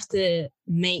you have to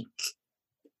make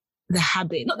the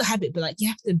habit, not the habit, but like you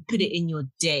have to put it in your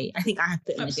day. I think I have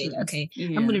to put it in my day. Okay,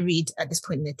 I'm going to read at this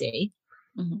point in the day.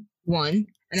 One.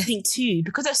 And I think two,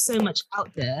 because there's so much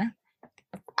out there,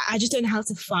 I just don't know how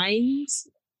to find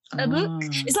a book.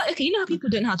 It's like, okay, you know how people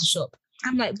don't know how to shop?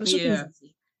 I'm like, but shopping is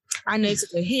easy. I know to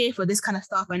go here for this kind of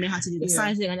stuff. I know how to do the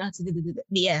sizing. I know how to do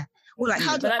the Or like,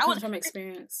 how do I want from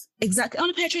experience? Exactly. I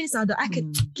want a pair of trainers now that I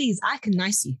can, please, I can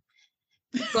nice you.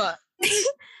 But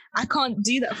I can't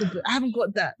do that for book. I haven't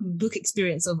got that book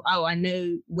experience of, I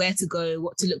know where to go,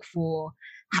 what to look for.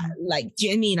 Like, do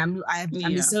you know what I mean?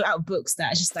 I'm just so out of books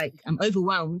that it's just like I'm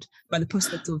overwhelmed by the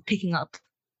prospect of picking up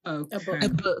a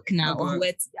book now. Or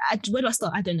where do I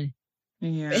start? I don't know.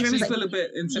 Yeah, so you feel a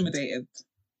bit intimidated.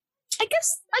 I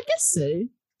guess so.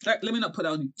 Like, let me not put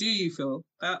that on you. Do you feel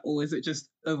that, or is it just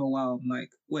overwhelmed? Like,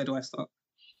 where do I start?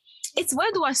 It's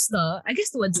where do I start? I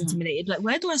guess the word's intimidated. Like,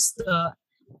 where do I start?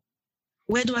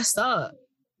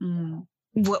 And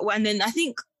then I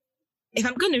think, if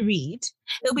I'm going to read,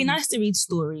 it'll be nice to read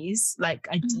stories like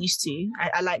I used to.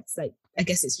 I liked, like, I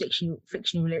guess it's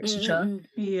fictional literature.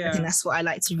 Yeah. I think that's what I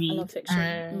like to read. I love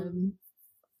fiction.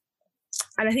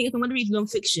 And I think if I'm going to read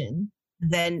non-fiction,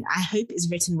 then I hope it's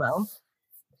written well.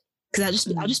 Because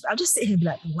I'll just sit here and be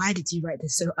like, why did you write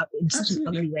this so up in such an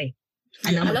ugly way?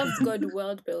 And I love good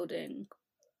world building.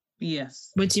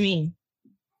 Yes. What do you mean?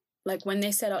 Like when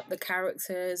they set up the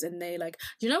characters and they like,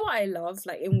 you know what I love?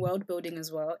 Like in world building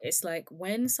as well, it's like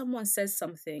when someone says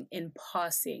something in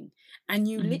passing and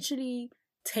you literally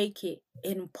take it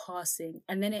in passing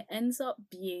and then it ends up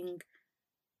being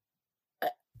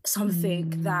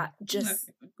something that just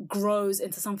grows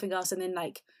into something else, and then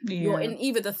like you're in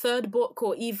either the third book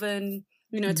or even,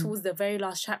 you know, towards the very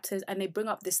last chapters, and they bring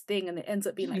up this thing and it ends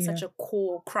up being like such a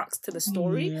core crux to the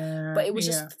story, but it was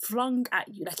just flung at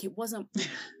you. Like it wasn't...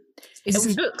 Is it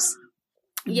in books?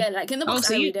 Yeah, like in the books.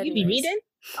 So you be reading?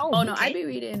 Oh no, I be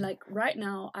reading. Like right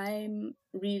now, I'm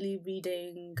really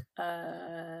reading.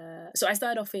 So I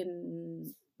started off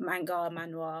in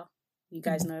manhwa. You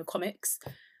guys know comics.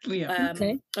 Yeah.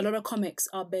 A lot of comics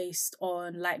are based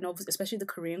on light novels, especially the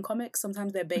Korean comics.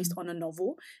 Sometimes they're based on a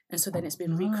novel, and so then it's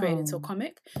been recreated to a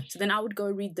comic. So then I would go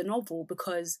read the novel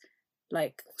because,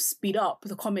 like, speed up,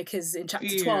 the comic is in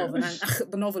chapter 12 and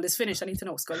the novel is finished. I need to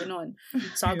know what's going on.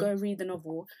 So I'll go read the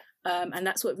novel. And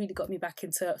that's what really got me back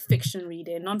into fiction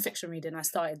reading. Non-fiction reading, I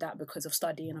started that because of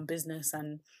studying and business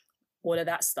and all of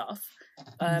that stuff.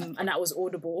 And that was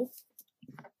Audible.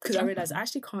 Because I realised I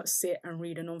actually can't sit and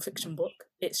read a non-fiction book.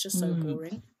 It's just so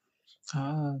boring.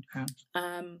 Oh, okay.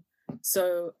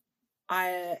 So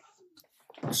I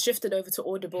shifted over to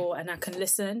Audible and I can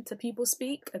listen to people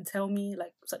speak and tell me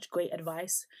like such great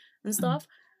advice and stuff.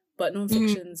 But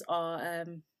non-fictions are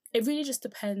it really just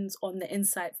depends on the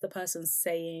insights the person's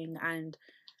saying and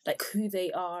like who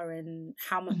they are and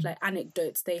how much like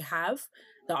anecdotes they have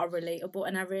that are relatable.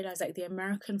 And I realized like the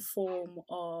American form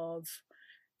of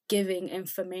giving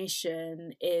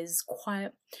information is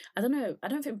quite, I don't know, I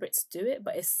don't think Brits do it,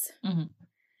 but it's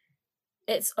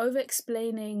over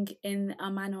explaining in a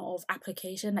manner of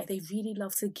application. Like they really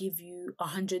love to give you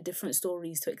 100 different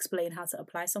stories to explain how to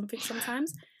apply something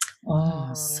sometimes.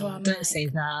 So I'm don't say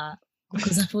that,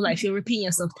 because I feel like if you're repeating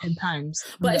yourself 10 times,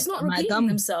 but it's not repeating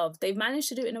themselves. They've managed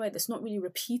to do it in a way that's not really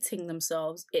repeating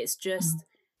themselves. It's just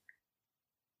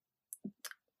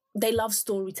they love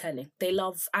storytelling. They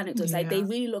love anecdotes. Like they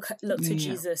really look to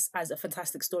Jesus as a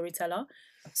fantastic storyteller.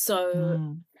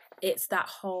 So it's that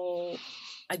whole,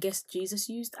 I guess Jesus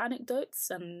used anecdotes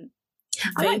and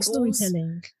fables. I like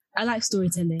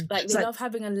storytelling. Like they love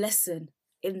having a lesson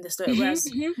in the story, whereas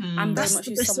I'm very much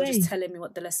used to someone just telling me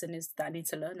what the lesson is that I need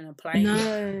to learn and apply.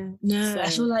 No. So, I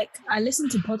feel like I listen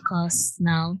to podcasts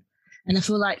now, and I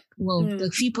feel like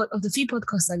the few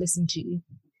podcasts I listen to,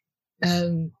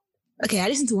 I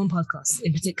listen to one podcast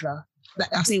in particular.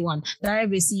 Like, I'll say one. Diary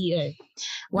of a CEO.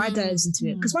 Why did I listen to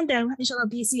it? Because one day I'm inshallah I'll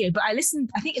be a CEO. But I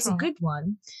think it's a good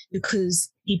one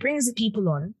because he brings the people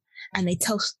on and they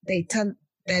tell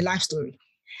their life story.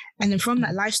 And then from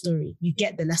that life story, you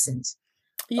get the lessons.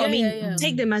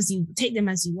 Take them as you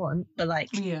want, but like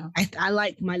I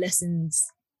like my lessons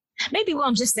maybe what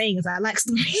I'm just saying is I like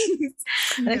stories.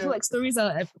 And I feel like stories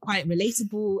are quite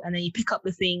relatable, and then you pick up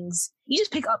the things, you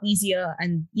just pick up easier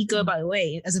and you go about your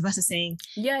way, as opposed to saying,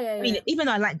 I mean, even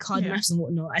though I like hard maths and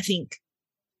whatnot, I think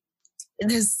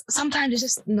there's sometimes it's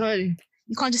just, no,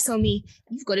 you can't just tell me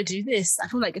you've got to do this. I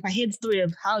feel like if I hear the story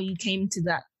of how you came to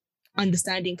that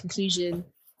understanding conclusion,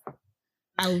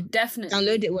 I'll definitely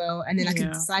download it well, and then I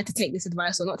can decide to take this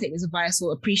advice or not take this advice,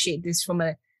 or appreciate this from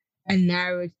a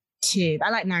narrative. I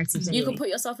like narratives. You can put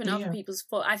yourself in other people's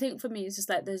fault. I think for me, it's just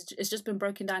like it's just been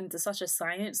broken down into such a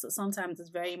science that sometimes it's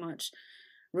very much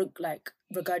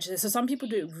regurgitated. So some people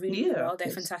do it really well. They're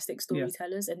fantastic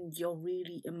storytellers, and you're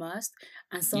really immersed.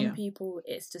 And some people,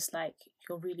 it's just like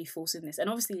you're really forcing this. And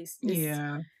obviously,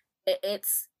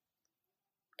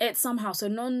 it's somehow, so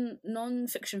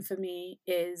non-fiction for me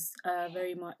is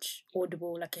very much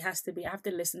audible. Like it has to be, I have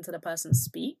to listen to the person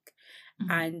speak,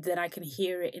 and then I can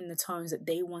hear it in the tones that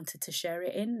they wanted to share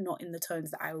it in, not in the tones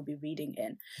that I will be reading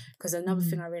in. Because another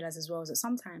thing I realized as well is that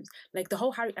sometimes, like the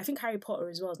whole I think Harry Potter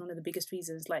as well is one of the biggest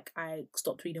reasons like I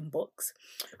stopped reading books,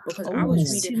 because I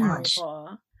was reading Harry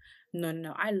Potter.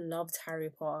 No, I loved Harry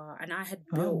Potter, and I had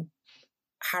built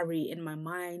Harry in my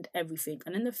mind, everything.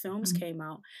 And then the films came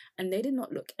out, and they did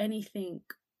not look anything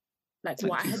like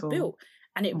what I had built.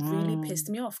 And it really pissed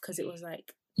me off, because it was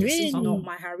like, this is not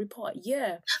my Harry Potter.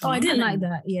 Yeah. Oh, I didn't like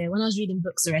that. Yeah, when I was reading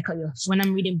books, sorry, I cut you off. When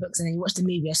I'm reading books and then you watch the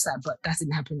movie, I start, but that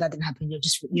didn't happen. You're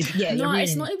just, no,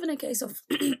 it's not even a case of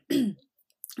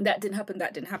that didn't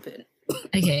happen.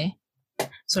 Okay.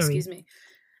 Sorry. Excuse me.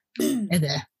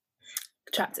 There.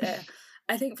 Trapped air.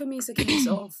 I think for me, it's a case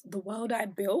of the world I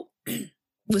built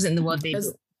wasn't the world they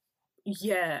built.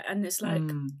 Yeah, and it's like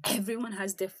everyone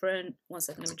has different. One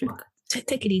second, let me drink.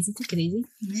 Take it easy.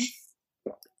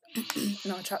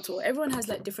 No, trapped all. Everyone has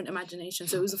like different imagination.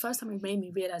 So it was the first time it made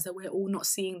me realize that we're all not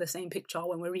seeing the same picture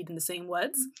when we're reading the same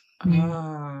words.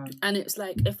 And it's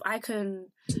like, if I can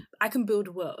build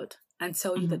a world and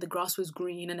tell you that the grass was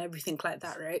green and everything like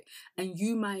that, right? And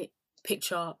you might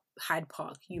picture Hyde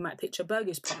Park, you might picture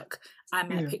Burgess Park, I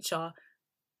might picture,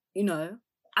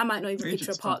 I might not even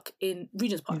picture a park in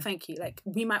Regent's Park. Thank you. Like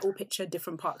we might all picture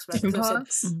different parks, right? Different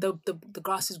parks. The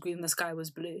grass is green, and the sky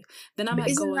was blue. Then I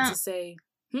might go on to say,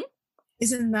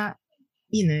 isn't that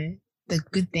the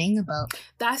good thing about?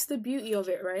 That's the beauty of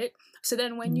it, right? So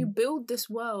then when you build this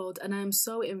world, and I'm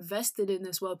so invested in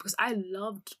this world because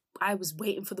I was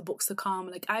waiting for the books to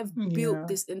come. Like I've built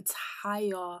this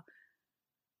entire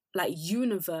like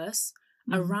universe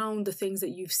around the things that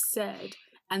you've said.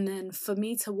 And then for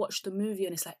me to watch the movie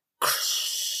and it's like,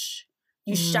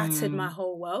 you shattered my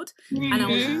whole world. And I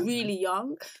was really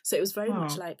young. So it was very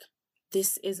much like,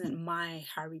 this isn't my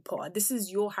Harry Potter. This is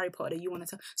your Harry Potter that you want to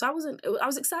tell. So I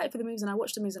was excited for the movies, and I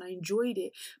watched the movies and I enjoyed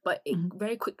it. But it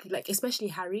very quickly, like especially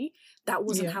Harry, that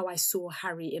wasn't how I saw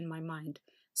Harry in my mind.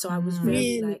 So I was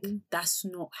very like, that's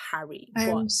not Harry.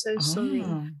 I'm so sorry.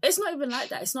 It's not even like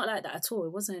that. It's not like that at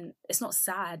all. It's not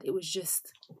sad. It was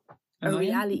just a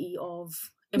reality of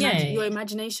your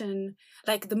imagination.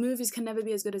 Like the movies can never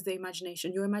be as good as the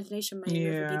imagination. Your imagination may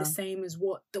never be the same as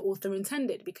what the author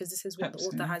intended, because this is what the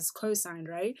author has co-signed,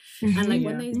 right? And like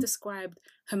when they described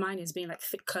Hermione as being like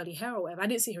thick curly hair or whatever, I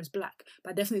didn't see her as black,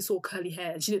 but I definitely saw curly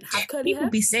hair, and she didn't have curly hair.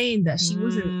 People be saying that she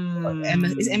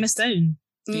wasn't. Is Emma Stone?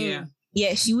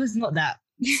 Yeah, she was not that.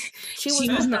 She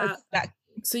was not that.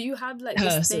 So you have like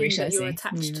this thing that you're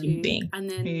attached to, and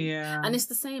then and it's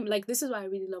the same. Like this is why I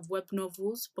really love web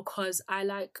novels, because I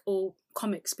like, or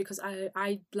comics, because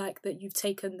I like that you've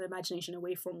taken the imagination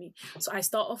away from me. So I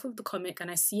start off with the comic and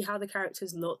I see how the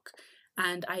characters look,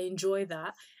 and I enjoy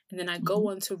that, and then I go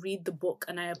on to read the book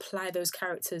and I apply those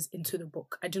characters into the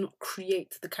book. I do not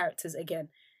create the characters again.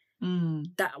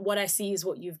 That what I see is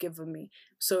what you've given me.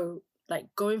 So like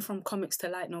going from comics to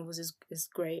light novels is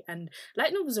great, and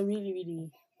light novels are really,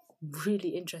 really, really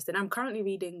interesting. I'm currently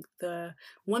reading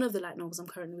one of the light novels I'm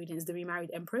currently reading is The Remarried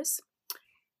Empress.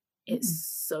 It's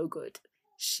so good.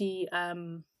 She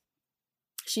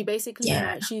basically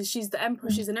she's the emperor.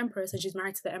 She's an empress and she's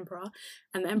married to the emperor,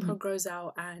 and the emperor grows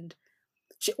out, and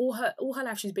she all her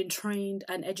life she's been trained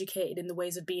and educated in the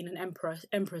ways of being an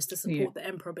empress to support the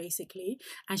emperor basically,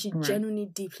 and she genuinely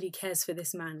deeply cares for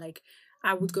this man. Like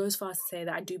I would go as far as to say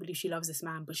that I do believe she loves this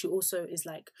man, but she also is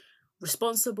like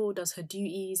responsible, does her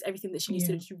duties, everything that she needs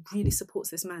to do. She really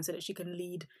supports this man so that he can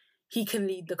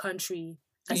lead the country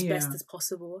as best as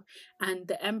possible. And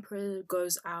the emperor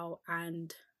goes out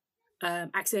and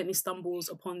accidentally stumbles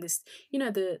upon this,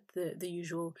 the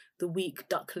usual, the weak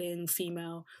duckling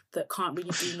female that can't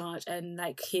really do much, and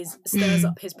like stirs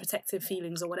up his protective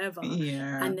feelings or whatever.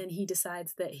 And then he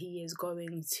decides that he is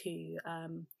going to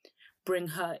bring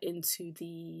her into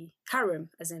the harem,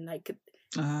 as in like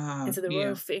into the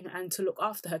royal thing, and to look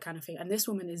after her kind of thing. And this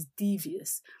woman is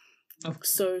devious.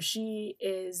 So she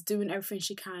is doing everything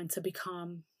she can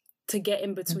to get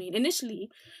in between. Initially,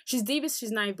 she's devious,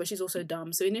 she's naive, but she's also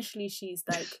dumb. So initially she's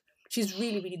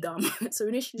really, really dumb. So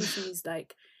initially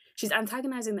she's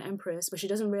antagonizing the Empress, but she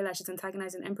doesn't realize she's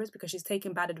antagonizing the Empress because she's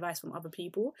taking bad advice from other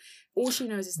people. All she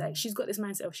knows is that she's got this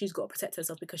mindset of she's got to protect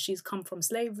herself because she's come from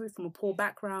slavery, from a poor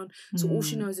background. So all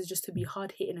she knows is just to be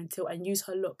hard-hitting and use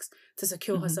her looks to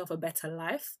secure herself a better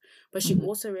life. But she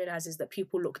also realizes that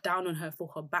people look down on her for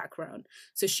her background.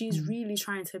 So she's really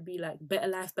trying to be like better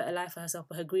life for herself,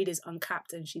 but her greed is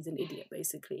uncapped and she's an idiot,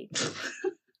 basically.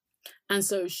 And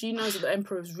so she knows that the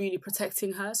Emperor is really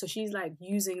protecting her. So she's like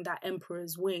using that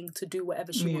Emperor's wing to do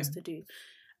whatever she wants to do.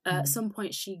 At some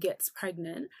point she gets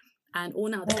pregnant, and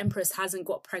now the Empress hasn't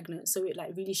got pregnant. So it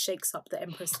like really shakes up the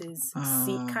Empress's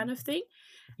seat kind of thing.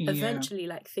 Eventually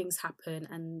like things happen,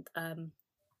 and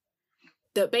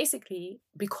that basically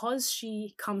because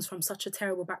she comes from such a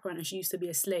terrible background and she used to be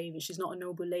a slave and she's not a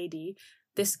noble lady,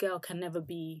 this girl can never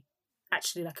be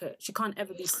actually she can't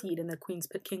ever be seen in the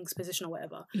king's position or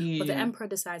whatever. But the Emperor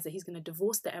decides that he's going to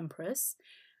divorce the Empress,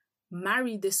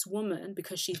 marry this woman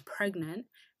because she's pregnant,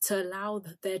 to allow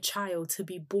their child to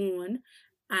be born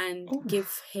and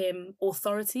give him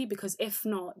authority, because if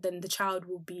not, then the child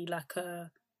will be like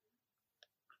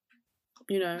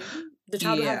the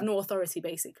child will have no authority,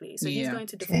 basically. So he's going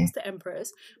to divorce the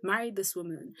Empress, marry this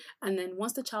woman, and then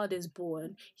once the child is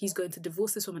born, he's going to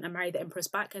divorce this woman and marry the Empress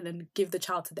back, and then give the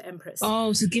child to the Empress.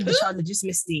 Oh, so give the child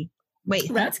legitimacy. Wait,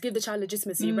 right, to give the child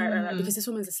legitimacy, right, because this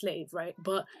woman's a slave, right?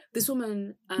 But this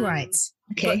woman, right,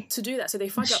 okay. But to do that, so they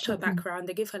fudge up her background,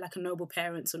 they give her like a noble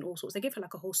parents and all sorts. They give her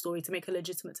like a whole story to make her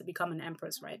legitimate to become an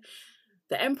empress, right?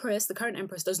 The Empress, the current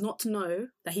Empress, does not know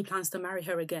that he plans to marry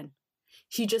her again.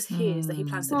 She just hears that he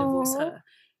plans to divorce her.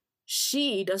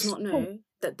 She does not know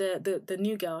that the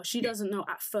new girl, she doesn't know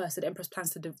at first that the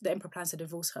Emperor plans to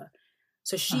divorce her.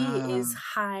 So she is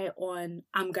high on,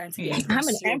 I'm going to be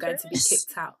Empress, you're going to be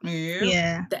kicked out.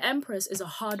 Yeah. The Empress is a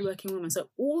hardworking woman. So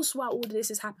also while all of this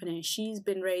is happening, she's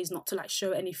been raised not to like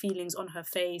show any feelings on her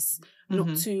face,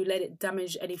 not to let it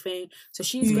damage anything. So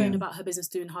she's going about her business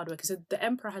doing hard work. So the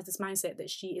Emperor has this mindset that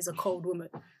she is a cold woman,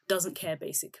 doesn't care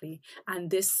basically. And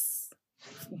this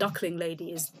duckling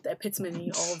lady is the epitome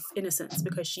of innocence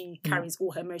because she carries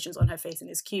all her emotions on her face and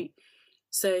is cute.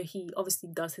 So he obviously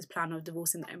does his plan of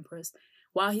divorcing the Empress.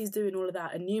 While he's doing all of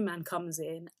that, a new man comes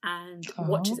in and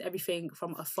watches everything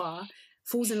from afar,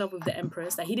 falls in love with the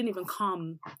Empress. Like, he didn't even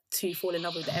come to fall in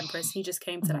love with the Empress. He just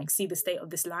came to like see the state of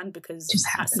this land because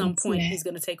at some point he's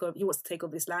going to take over. He wants to take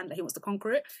over this land. Like, he wants to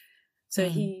conquer it. So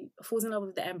he falls in love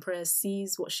with the Empress,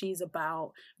 sees what she's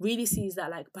about, really sees that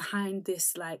like behind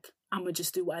this, like, I'm gonna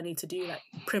just do what I need to do, like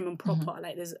prim and proper,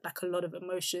 like there's like a lot of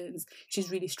emotions. She's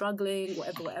really struggling,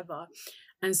 whatever.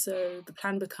 And so the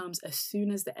plan becomes, as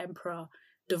soon as the Emperor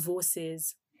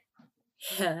divorces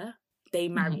her, they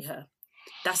marry her.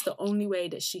 That's the only way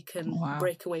that she can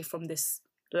break away from this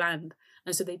land.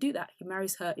 And so they do that. He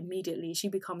marries her immediately. She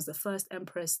becomes the first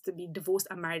Empress to be divorced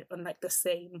and married on like the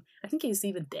same, I think it's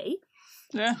even day.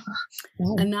 Yeah.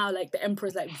 And now like the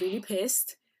Emperor's like really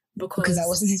pissed because that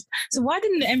wasn't his. So why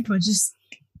didn't the Emperor just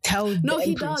tell? No, the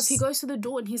he Empress? does. He goes to the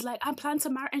door and he's like, I plan to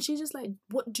marry. And she's just like,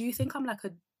 what, do you think I'm like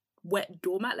a wet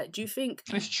doormat? Like, do you think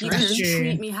you can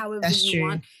treat me however you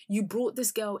want? You brought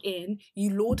this girl in,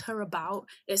 you lord her about.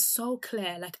 It's so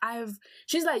clear. Like,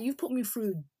 she's like, you've put me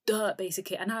through dirt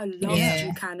basically, and I loved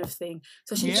you, kind of thing.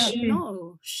 So she's like,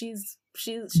 no, she's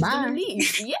gonna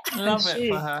leave. Love it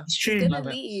for her. She's gonna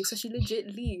leave. So she legit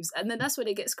leaves, and then that's when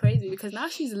it gets crazy because now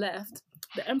she's left.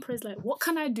 The Emperor's like, what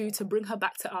can I do to bring her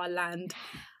back to our land?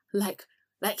 Like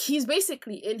he's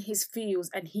basically in his fields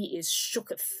and he is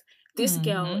shooketh. This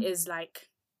girl is like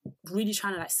really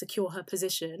trying to like secure her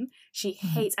position. She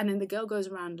hates, and then the girl goes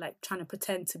around like trying to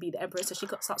pretend to be the Empress, so she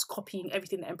starts copying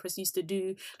everything the Empress used to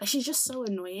do. Like, she's just so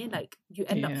annoying. Like, you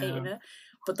end up hating her.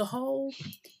 But the whole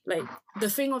like the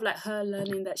thing of like her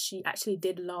learning that she actually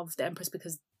did love the Empress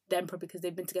because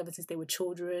they've been together since they were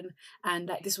children, and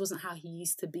like this wasn't how he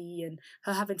used to be, and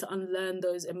her having to unlearn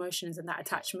those emotions and that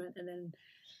attachment, and then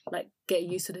like get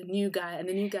used to the new guy. And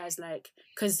the new guy's like,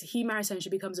 because he marries her and she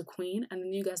becomes a queen, and the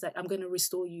new guy's like, I'm going to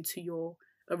restore you to your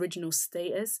original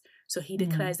status. So he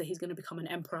declares that he's going to become an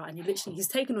emperor, and he's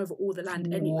taken over all the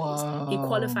land anyways. He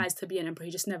qualifies to be an emperor,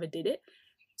 he just never did it.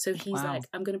 So he's like,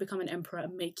 I'm going to become an emperor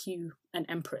and make you an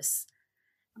empress.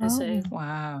 And so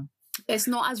wow, it's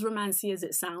not as romancy as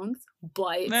it sounds,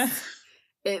 but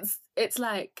it's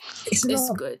like it's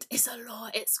good. It's a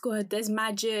lot. It's good. There's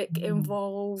magic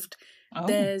involved. Oh.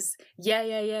 There's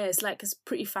it's like it's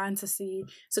pretty fantasy.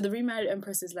 So The Remarried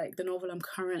Empress is like the novel I'm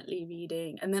currently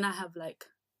reading, and then I have like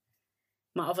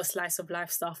my other slice of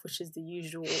life stuff, which is the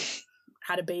usual.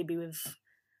 Had a baby with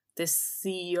this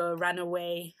CEO, ran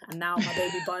away, and now my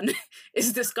baby bun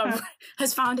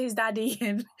has found his daddy,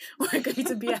 and we're going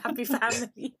to be a happy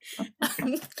family.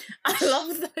 I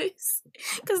love those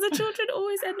because the children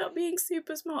always end up being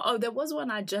super smart. Oh, there was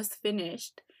one I just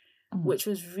finished, which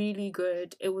was really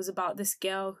good. It was about this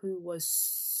girl who was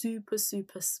super,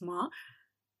 super smart,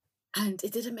 and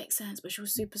it didn't make sense, but she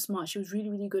was super smart. She was really,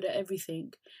 really good at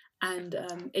everything. And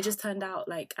it just turned out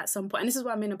like at some point, and this is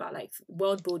what I mean about like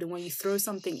world building, when you throw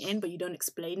something in but you don't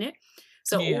explain it.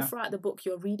 So all throughout the book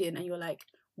you're reading and you're like,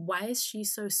 why is she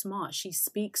so smart? She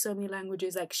speaks so many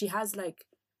languages. Like she has like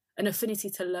an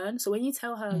affinity to learn. So when you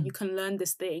tell her you can learn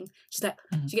this thing, she's like,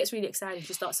 she gets really excited.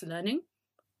 She starts learning.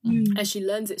 And she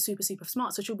learns it super, super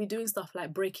smart. So she'll be doing stuff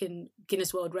like breaking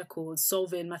Guinness World Records,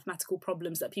 solving mathematical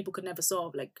problems that people could never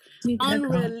solve, like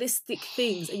unrealistic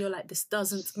things. And you're like, this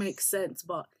doesn't make sense,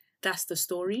 but that's the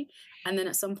story. And then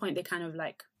at some point they kind of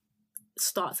like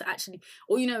start to actually,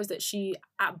 all you know is that she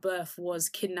at birth was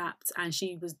kidnapped and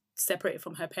she was separated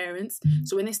from her parents.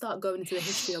 So when they start going into the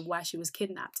history of why she was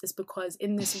kidnapped, it's because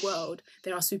in this world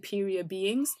there are superior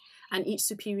beings, and each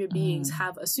superior beings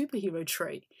have a superhero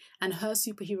trait, and her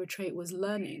superhero trait was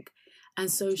learning. And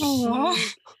so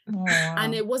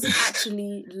and it wasn't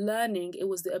actually learning, it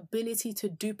was the ability to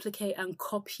duplicate and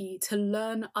copy, to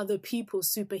learn other people's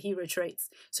superhero traits.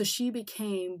 So she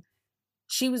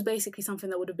was basically something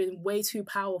that would have been way too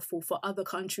powerful for other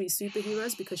countries'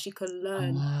 superheroes, because she could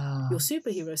learn your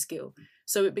superhero skill.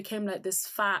 So it became like this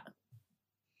fat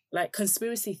like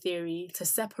conspiracy theory to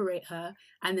separate her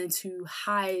and then to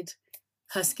hide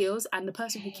her skills. And the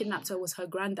person who kidnapped her was her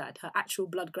granddad, her actual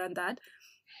blood granddad.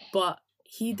 But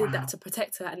he did that to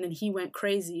protect her, and then he went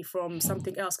crazy from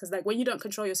something else. Because like when you don't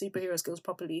control your superhero skills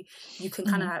properly, you can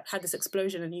kind of have this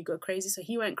explosion and you go crazy. So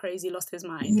he went crazy, lost his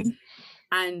mind.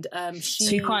 And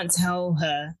so you can't tell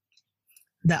her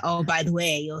that, oh, by the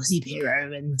way, you're a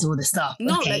superhero and all the stuff.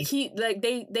 No, like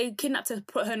they kidnapped her,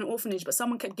 put her in an orphanage, but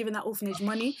someone kept giving that orphanage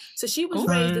money. So she was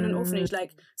raised in an orphanage.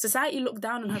 Like society looked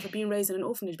down on her for being raised in an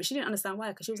orphanage, but she didn't understand why,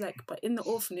 because she was like, but in the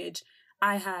orphanage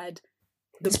I had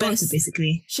the best,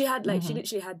 basically. She had like she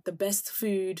literally had the best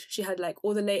food. She had like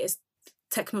all the latest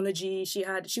technology. She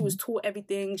was taught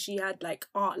everything. She had like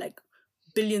art, like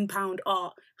 £1 billion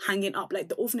art hanging up. Like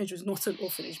the orphanage was not an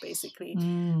orphanage, basically.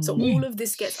 So all of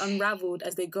this gets unraveled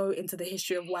as they go into the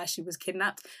history of why she was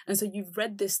kidnapped. And so you've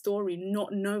read this story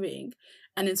not knowing,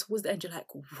 and then towards the end you're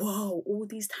like, whoa, all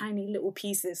these tiny little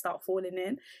pieces start falling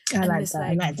in. I like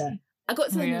that. I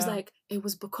got to the end, it was like, it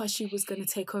was because she was going to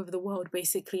take over the world,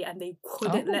 basically, and they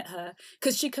couldn't let her,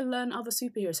 because she can learn other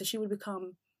superheroes, so she would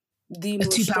become the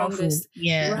most strongest.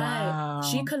 Yeah. Right. Wow.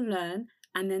 She can learn,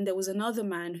 and then there was another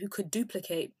man who could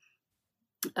duplicate.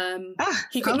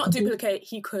 He could not duplicate,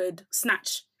 he could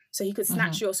snatch. So he could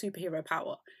snatch your superhero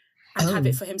power and have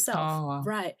it for himself. Oh.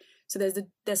 Right. So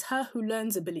there's her who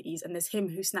learns abilities, and there's him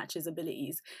who snatches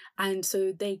abilities. And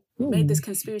so they made this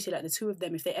conspiracy, like the two of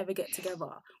them, if they ever get together,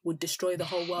 would destroy the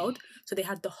whole world. So they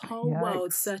had the whole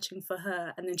world searching for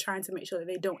her and then trying to make sure that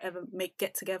they don't ever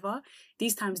get together.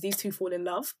 These times, these two fall in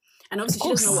love. And obviously she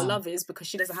doesn't know what love is because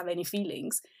she doesn't have any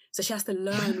feelings. So she has to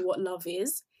learn what love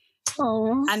is.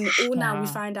 Oh. And now we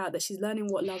find out that she's learning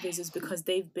what love is because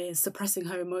they've been suppressing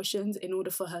her emotions in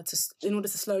order to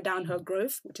slow down her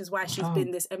growth, which is why she's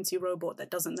been this empty robot that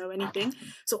doesn't know anything.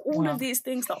 So all of these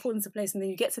things start falling into place, and then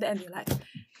you get to the end, you're like,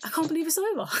 I can't believe it's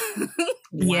over.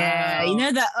 Yeah, you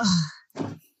know that.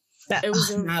 It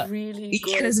was really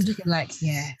good. Because of looking like,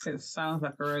 it sounds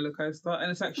like a roller coaster,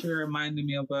 and it's actually reminding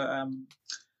me of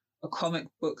a comic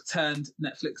book turned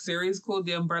Netflix series called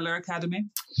The Umbrella Academy.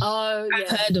 Oh, yeah. I've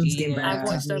heard of The Umbrella Academy. I've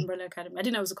watched The Umbrella Academy. I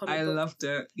didn't know it was a comic book. I loved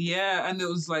it. Yeah, and it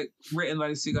was like written by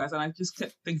these two guys, and I just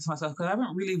kept thinking to myself, because I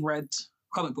haven't really read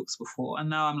comic books before, and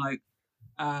now I'm like,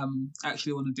 I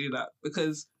actually want to do that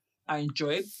because I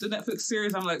enjoyed the Netflix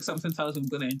series. I'm like, something tells me I'm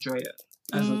going to enjoy it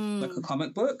as a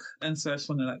comic book, and so I just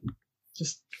want to like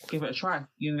just give it a try,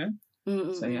 you know?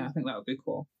 Mm-mm. So yeah, I think that would be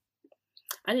cool.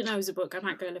 I didn't know it was a book. I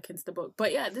might go look into the book.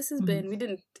 But yeah, this has been,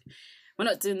 we're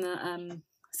not doing the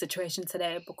situation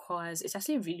today because it's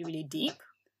actually really, really deep.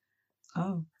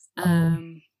 Oh.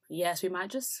 Yes, we might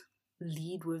just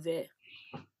lead with it.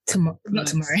 Not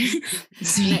tomorrow.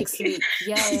 Next week.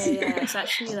 Yeah. It's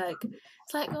actually like,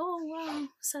 oh wow,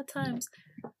 sad times.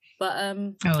 But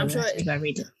I'm sure I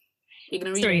read it. You're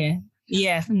going to read it?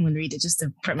 Yeah, I think I'm going to read it just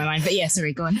to prep my mind. But yeah,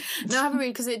 sorry, go on. No, I haven't read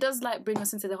because it does like bring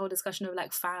us into the whole discussion of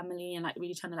like family and like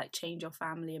really trying to like change your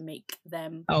family and make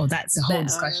them. Oh, that's a whole better.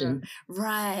 discussion.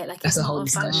 Right. Like that's it's a whole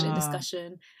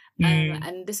discussion.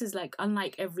 And this is like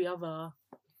unlike every other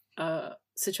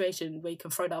situation where you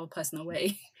can throw the other person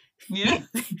away. Yeah.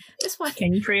 It's fine.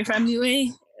 Can you throw your family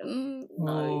away?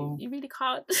 No, you really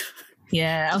can't.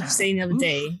 Yeah, I was saying the other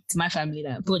day to my family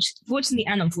that fortunately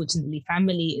and unfortunately,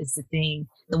 family is the thing.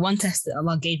 The one test that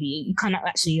Allah gave you cannot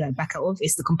actually like back out of.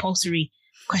 It's the compulsory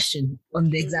question on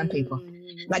the exam paper.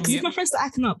 Like, because if my friends start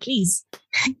acting up, please,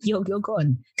 you're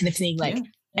gone. Kind of thing. Like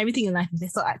everything in life, if they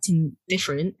start acting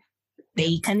different,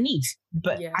 they can leave.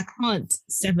 But I can't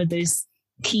sever those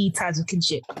key ties of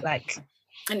kinship. Like,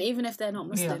 and even if they're not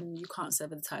Muslim, you can't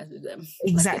sever the ties with them.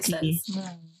 Exactly.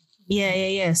 Like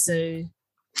yeah. So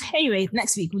anyway,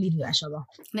 next week we'll leave it, inshallah.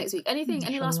 Next week.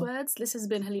 Any last words? This has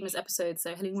been Halima's episode.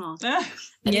 So Halima,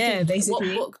 yeah,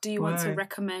 basically. What book do you want to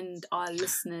recommend our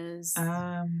listeners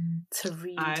to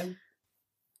read?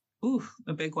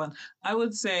 A big one. I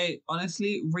would say,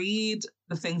 honestly, read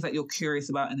the things that you're curious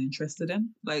about and interested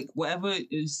in. Like whatever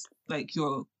is like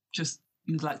you'd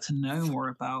like to know more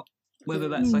about. Whether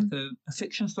that's like a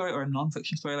fiction story or a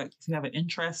non-fiction story, like if you have an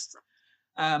interest.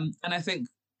 And I think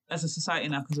as a society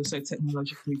now, because we're so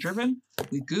technologically driven,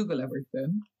 we Google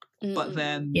everything. But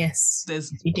then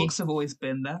there's books have always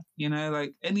been there. You know,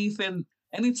 like any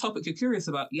topic you're curious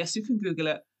about, yes, you can Google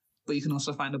it, but you can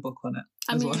also find a book on it.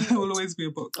 There will always be a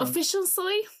book on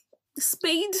efficiency,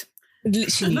 speed.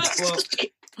 Literally. That's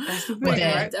the thing,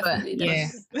 right? Definitely.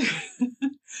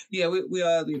 We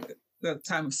are the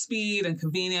time of speed and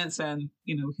convenience, and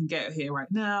we can get it here right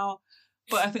now.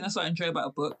 But I think that's what I enjoy about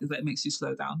a book is that it makes you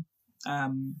slow down.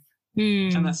 And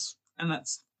that's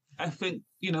I think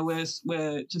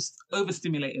we're just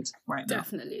overstimulated right now.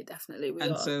 Definitely we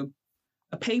and are. So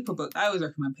a paper book, I always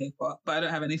recommend paper, but I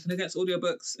don't have anything against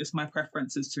audiobooks. It's my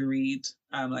preference is to read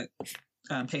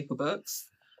paper books.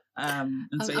 And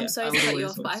so, I'm sorry to cut you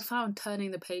off, but I found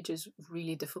turning the pages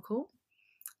really difficult.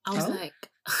 I was like,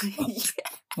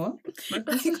 what?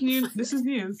 This is new. This is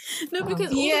new. No,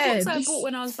 because all the books I bought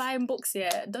when I was buying books,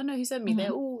 don't know who sent me. They're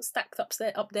all stacked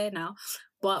up there now.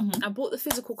 But I bought the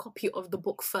physical copy of the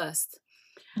book first,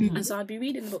 and so I'd be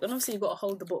reading the book. And obviously, you got to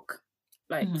hold the book.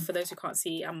 Like for those who can't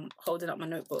see, I'm holding up my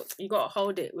notebook. You got to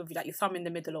hold it with like your thumb in the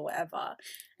middle or whatever,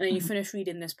 and then you finish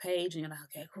reading this page, and you're like,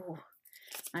 okay, cool.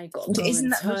 Now you got to go. Isn't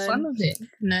that the fun of it?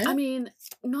 No, I mean,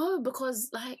 no, because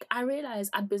like I realized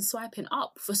I'd been swiping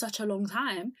up for such a long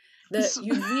time that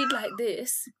you read like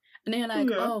this, and then you're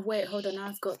like, oh wait, hold on,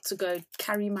 I've got to go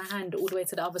carry my hand all the way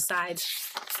to the other side,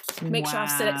 make sure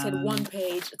I've selected one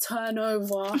page, turn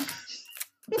over,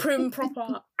 prim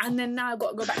proper, and then now I've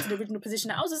got to go back to the original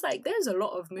position. I was just like, there's a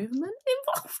lot of movement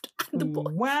involved. And the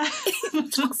book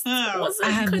just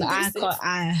wasn't conducive.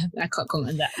 I can't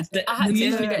comment that. I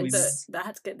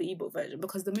had to get the ebook version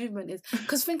because the movement is.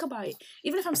 Because think about it,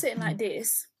 even if I'm sitting like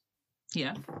this,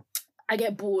 I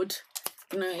get bored.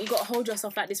 You got to hold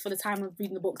yourself like this for the time of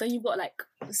reading the book. Then you've got to like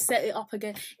set it up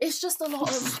again. It's just a lot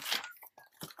of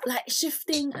like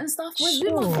shifting and stuff. With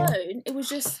my phone, it was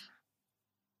just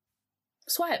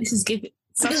swipe. This is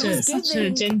such a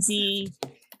Gen Z.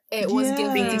 It was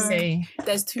giving to say.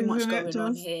 There's too much going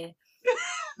on here.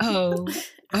 Oh,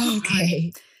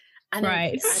 okay. And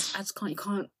I just can't. You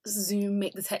can't zoom,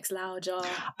 make the text louder.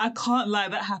 I can't lie.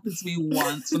 That happened to me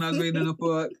once when I was reading a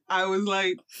book. I was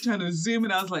like trying to zoom,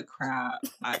 and I was like, "Crap!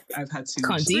 I've had too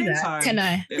much screen time." Can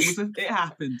I? It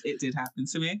happened. It did happen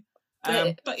to me.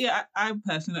 But yeah, I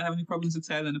personally don't have any problems with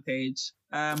turning a page.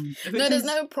 There's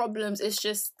no problems. It's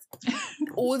just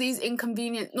all these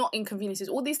inconveniences,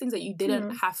 all these things that you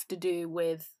didn't have to do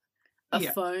with a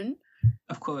phone.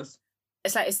 Of course.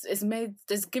 It's like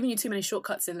it's giving you too many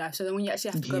shortcuts in life. So then when you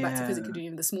actually have to go back to physically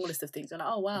doing the smallest of things, you're like,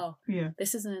 oh wow,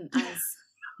 this isn't as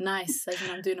nice as when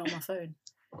I'm doing it on my phone.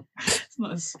 It's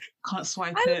not as can't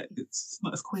swipe it. It's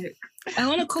not as quick. I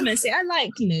want to comment. Say I like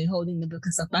holding the book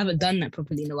and stuff. But I haven't done that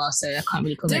properly in a while, so I can't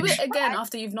really comment. Do it again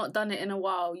after you've not done it in a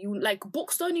while. You like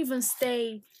books don't even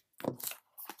stay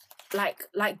like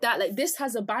that. Like this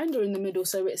has a binder in the middle,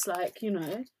 so it's like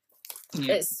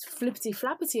it's flippity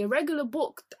flappity. A regular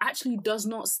book actually does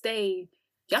not stay.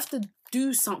 You have to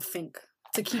do something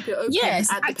to keep it open at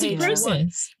the page.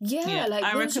 Process. Like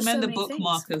I recommend the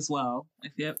bookmark as well.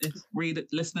 If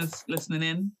listeners listening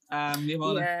in, you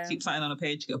want to keep something on a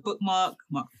page, get a bookmark,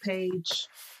 mark the page,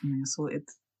 and you're sorted.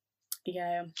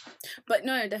 Yeah, but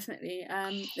no, definitely.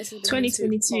 This is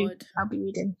 2022. I'll be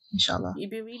reading, inshallah. You'll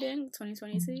be reading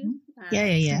 2022.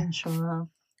 Yeah. Inshallah.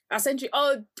 I sent you.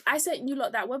 Oh, I sent you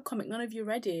that webcomic. None of you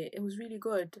read it. It was really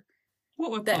good.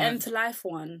 What the End to Life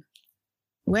one.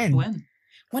 When?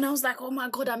 When I was like, oh my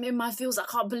God, I'm in my feels. I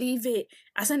can't believe it.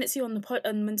 I sent it to you on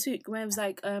Mantuk, where it was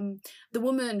like the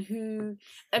woman who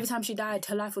every time she died,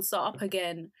 her life would start up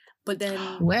again. But then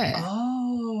where?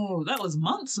 Oh, that was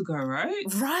months ago, right?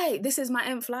 Right. This is my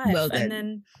nth life. Well, and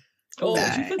then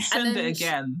if you could send it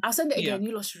again. I'll send it again.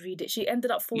 You lot should read it. She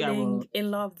ended up falling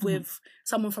in love with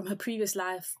someone from her previous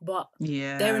life, but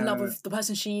they're in love with the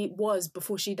person she was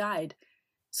before she died.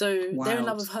 So they're in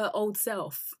love with her old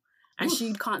self. And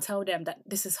she can't tell them that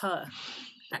this is her.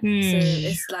 So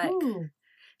it's like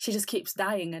she just keeps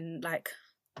dying and like.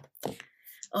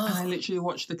 Oh. And I literally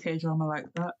watched the K-drama like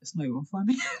that. It's not even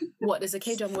funny. What? There's a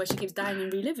K-drama where she keeps dying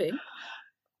and reliving?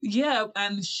 Yeah,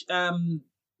 and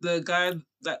the guy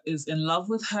that is in love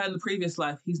with her in the previous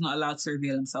life, he's not allowed to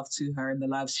reveal himself to her in the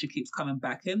lives she keeps coming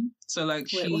back in. So like,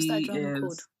 what's that drama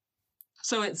called?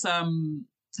 So it's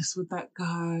with that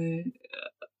guy,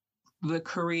 the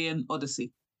Korean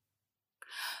Odyssey.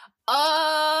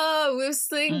 Oh, with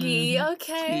Slingy.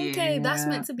 Okay. That's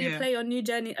meant to be a play on New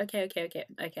Journey. Okay. I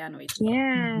know what you're talking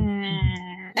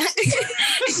about.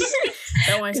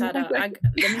 Don't worry, Sada.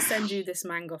 Let me send you this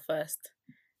manga first.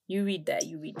 You read that.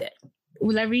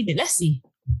 Will I read it? Let's see.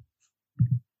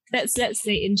 Let's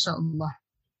say inshallah.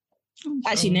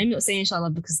 Actually, no, I'm not saying inshallah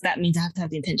because that means I have to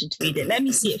have the intention to read it. Let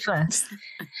me see it first.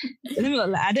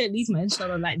 I don't lose my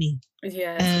inshallah lightly.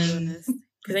 Yeah, to be honest.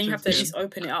 Because then you have to at least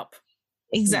open it up.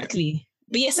 Exactly.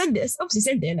 But yeah, send it. Obviously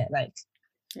send it, innit? Like,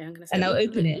 yeah, I'm gonna say and I'll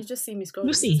open it. You just see me scrolling.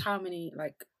 We'll see. This is how many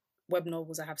like web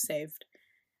novels I have saved.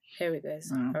 Here it goes.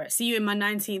 All right. See you in my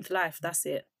 19th life. That's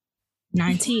it.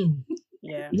 19.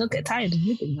 Yeah. You don't get tired of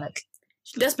living, like.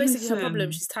 That's basically her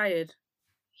problem. She's tired.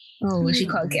 Oh, well, she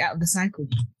can't get out of the cycle.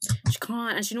 She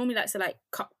can't, and she normally likes to like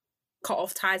cut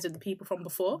off ties with the people from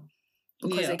before.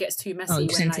 Because it gets too messy.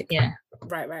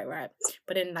 Right.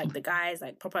 But then like the guys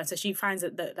like proper, so she finds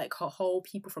that like her whole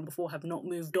people from before have not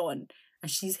moved on, and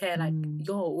she's here like,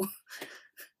 yo,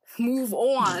 move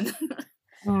on.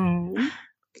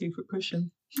 Keep it pushing.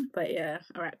 But yeah,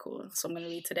 all right, cool. So I'm gonna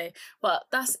read today. But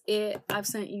that's it. I've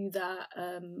sent you that.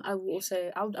 I will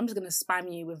also. I'm just gonna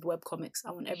spam you with webcomics.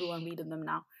 I want everyone reading them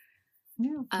now.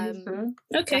 Yeah.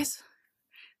 Okay.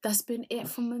 That's been it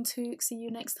from Mantuk. See you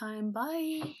next time.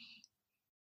 Bye.